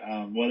job,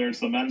 whether it's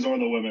the men's or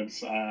the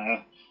women's.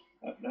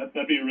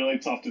 That'd be really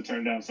tough to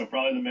turn down, so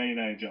probably the Man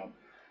United job.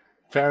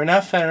 Fair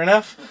enough.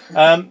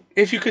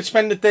 If you could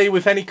spend a day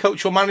with any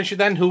coach or manager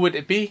then, who would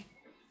it be?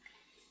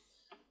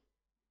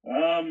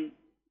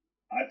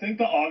 I think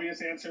the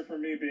obvious answer for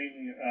me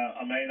being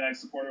a Man United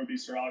supporter would be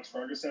Sir Alex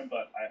Ferguson,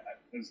 but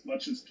as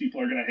much as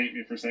people are going to hate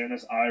me for saying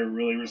this, I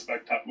really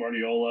respect Pep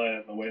Guardiola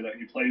and the way that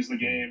he plays the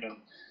game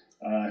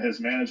and his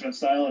management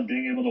style, and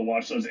being able to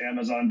watch those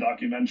Amazon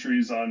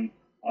documentaries on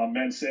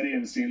Man City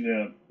and seeing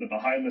the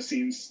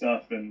behind-the-scenes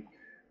stuff, and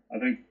I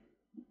think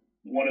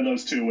one of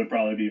those two would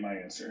probably be my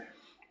answer.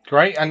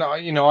 Great, and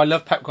I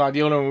love Pep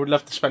Guardiola and would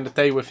love to spend a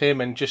day with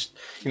him and just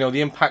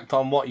the impact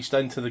on what he's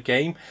done to the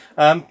game.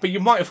 But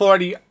you might have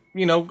already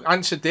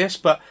answered this,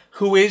 but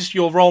who is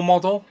your role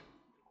model?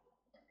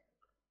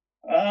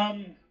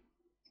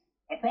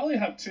 I probably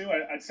have two.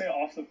 I'd say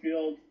off the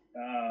field.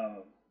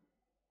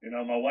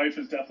 My wife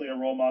is definitely a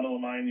role model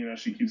of mine.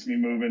 She keeps me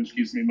moving, she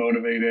keeps me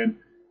motivated.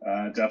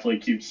 Definitely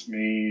keeps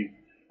me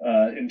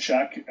in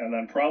check, and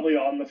then probably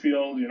on the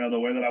field, the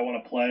way that I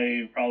want to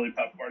play, probably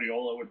Pep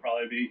Guardiola would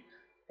probably be,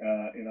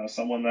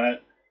 someone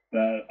that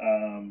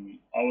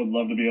I would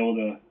love to be able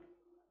to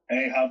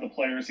have the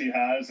players he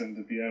has, and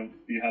to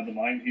have the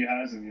mind he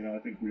has, and I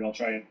think we all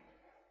try and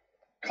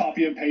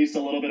copy and paste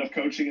a little bit of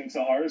coaching into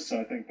ours. So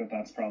I think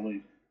that's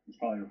probably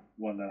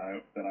one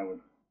that I would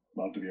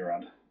love to be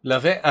around.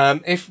 Love it.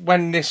 If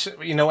when this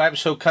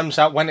episode comes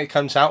out, when it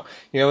comes out,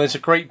 there's a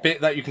great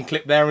bit that you can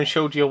clip there and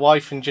show to your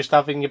wife and just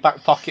have in your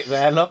back pocket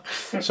there. Look,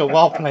 so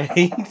well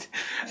played.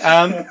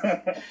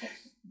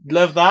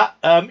 Love that.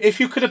 If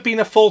you could have been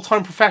a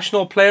full-time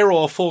professional player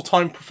or a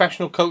full-time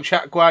professional coach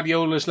at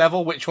Guardiola's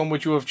level, which one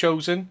would you have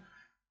chosen?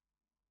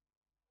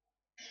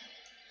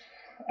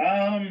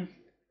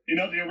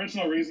 The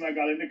original reason I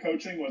got into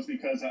coaching was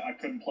because I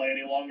couldn't play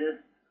any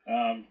longer,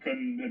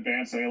 couldn't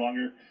advance any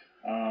longer.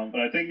 But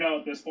I think now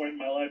at this point in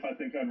my life, I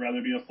think I'd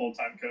rather be a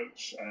full-time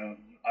coach.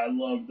 I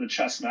love the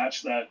chess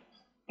match that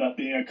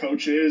being a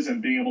coach is,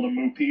 and being able to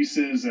move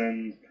pieces,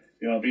 and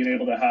being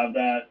able to have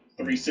that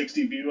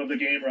 360 view of the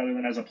game rather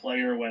than as a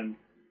player when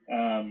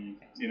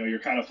you're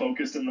kind of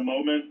focused in the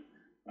moment.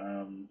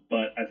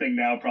 But I think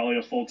now probably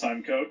a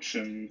full-time coach,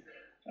 and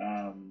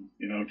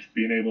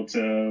being able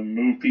to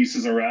move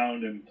pieces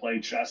around and play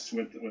chess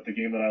with the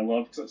game that I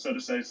love, so to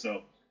say.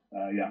 So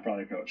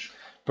probably a coach.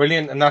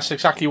 Brilliant, and that's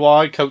exactly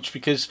why I coach,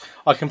 because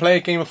I can play a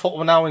game of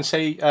football now and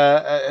say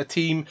a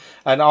team,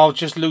 and I'll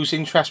just lose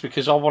interest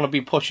because I want to be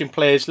pushing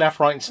players left,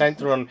 right, and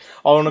centre, and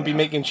I want to be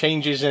making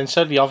changes, and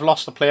suddenly I've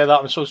lost a player that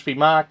I'm supposed to be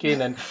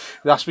marking, and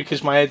that's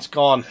because my head's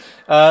gone.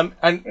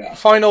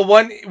 Final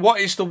one: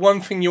 what is the one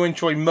thing you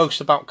enjoy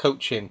most about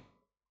coaching?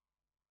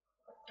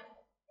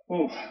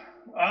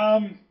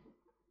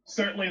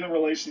 Certainly the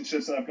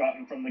relationships that I've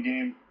gotten from the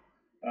game.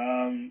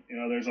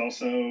 There's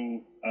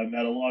also, I've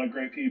met a lot of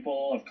great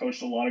people. I've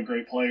coached a lot of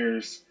great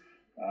players.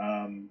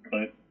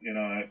 But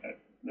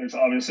there's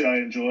obviously, I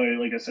enjoy,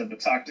 like I said, the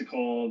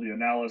tactical, the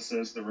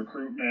analysis, the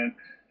recruitment.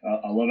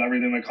 I love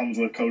everything that comes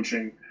with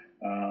coaching.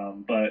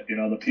 But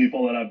the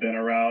people that I've been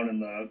around,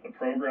 and the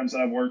programs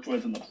that I've worked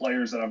with, and the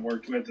players that I've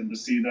worked with, and to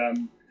see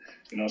them,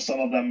 some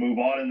of them move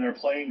on in their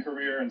playing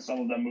career, and some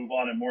of them move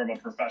on in more of a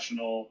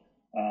professional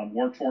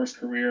workforce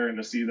career, and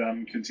to see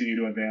them continue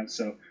to advance.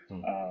 So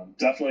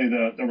definitely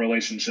the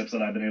relationships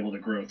that I've been able to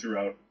grow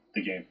throughout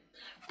the game.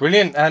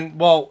 Brilliant, and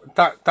well,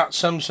 that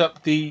sums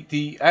up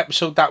the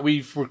episode that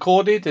we've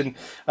recorded, and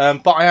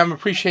but I am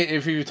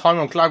appreciative of your time.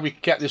 I'm glad we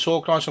could get this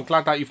organised. I'm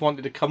glad that you've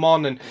wanted to come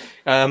on, and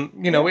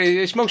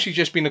it's mostly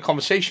just been a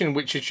conversation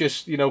which has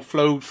just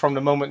flowed from the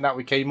moment that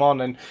we came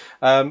on, and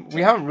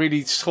we haven't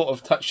really sort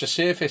of touched the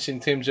surface in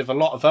terms of a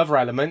lot of other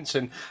elements,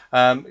 and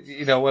a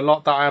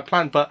lot that I have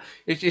planned. But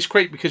it's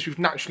great because we've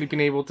naturally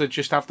been able to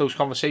just have those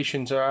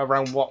conversations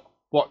around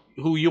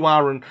who you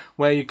are and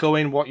where you're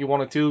going, what you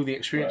want to do, the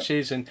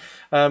experiences, and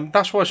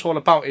that's what it's all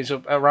about, is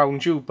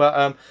around you.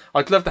 But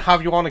I'd love to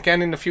have you on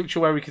again in the future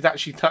where we could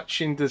actually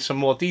touch into some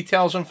more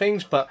details and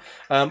things. But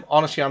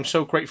honestly, I'm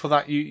so grateful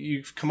that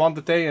you've come on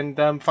today, and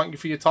thank you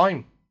for your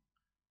time.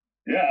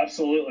 Yeah,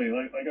 absolutely.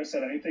 Like I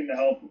said, anything to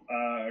help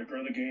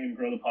grow the game,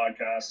 grow the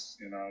podcast,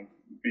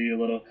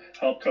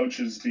 help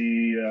coaches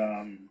be,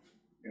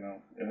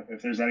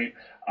 if there's any,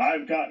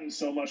 I've gotten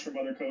so much from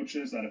other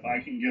coaches that if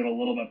I can give a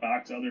little bit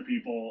back to other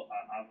people,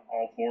 I'm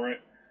all for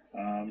it.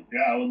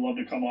 I would love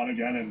to come on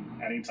again,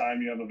 and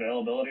anytime you have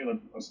availability,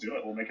 let's do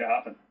it. We'll make it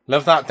happen.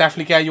 Love that.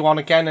 Definitely get you on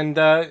again, and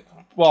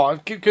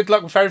good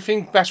luck with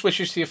everything. Best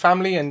wishes to your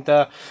family, and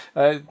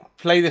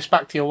play this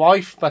back to your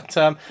wife. But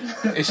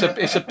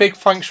it's a big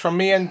thanks from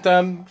me, and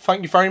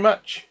thank you very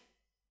much.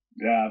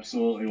 Yeah,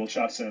 absolutely. We'll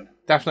chat soon.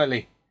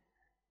 Definitely.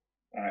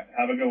 All right.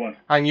 Have a good one.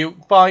 And you.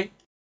 Bye.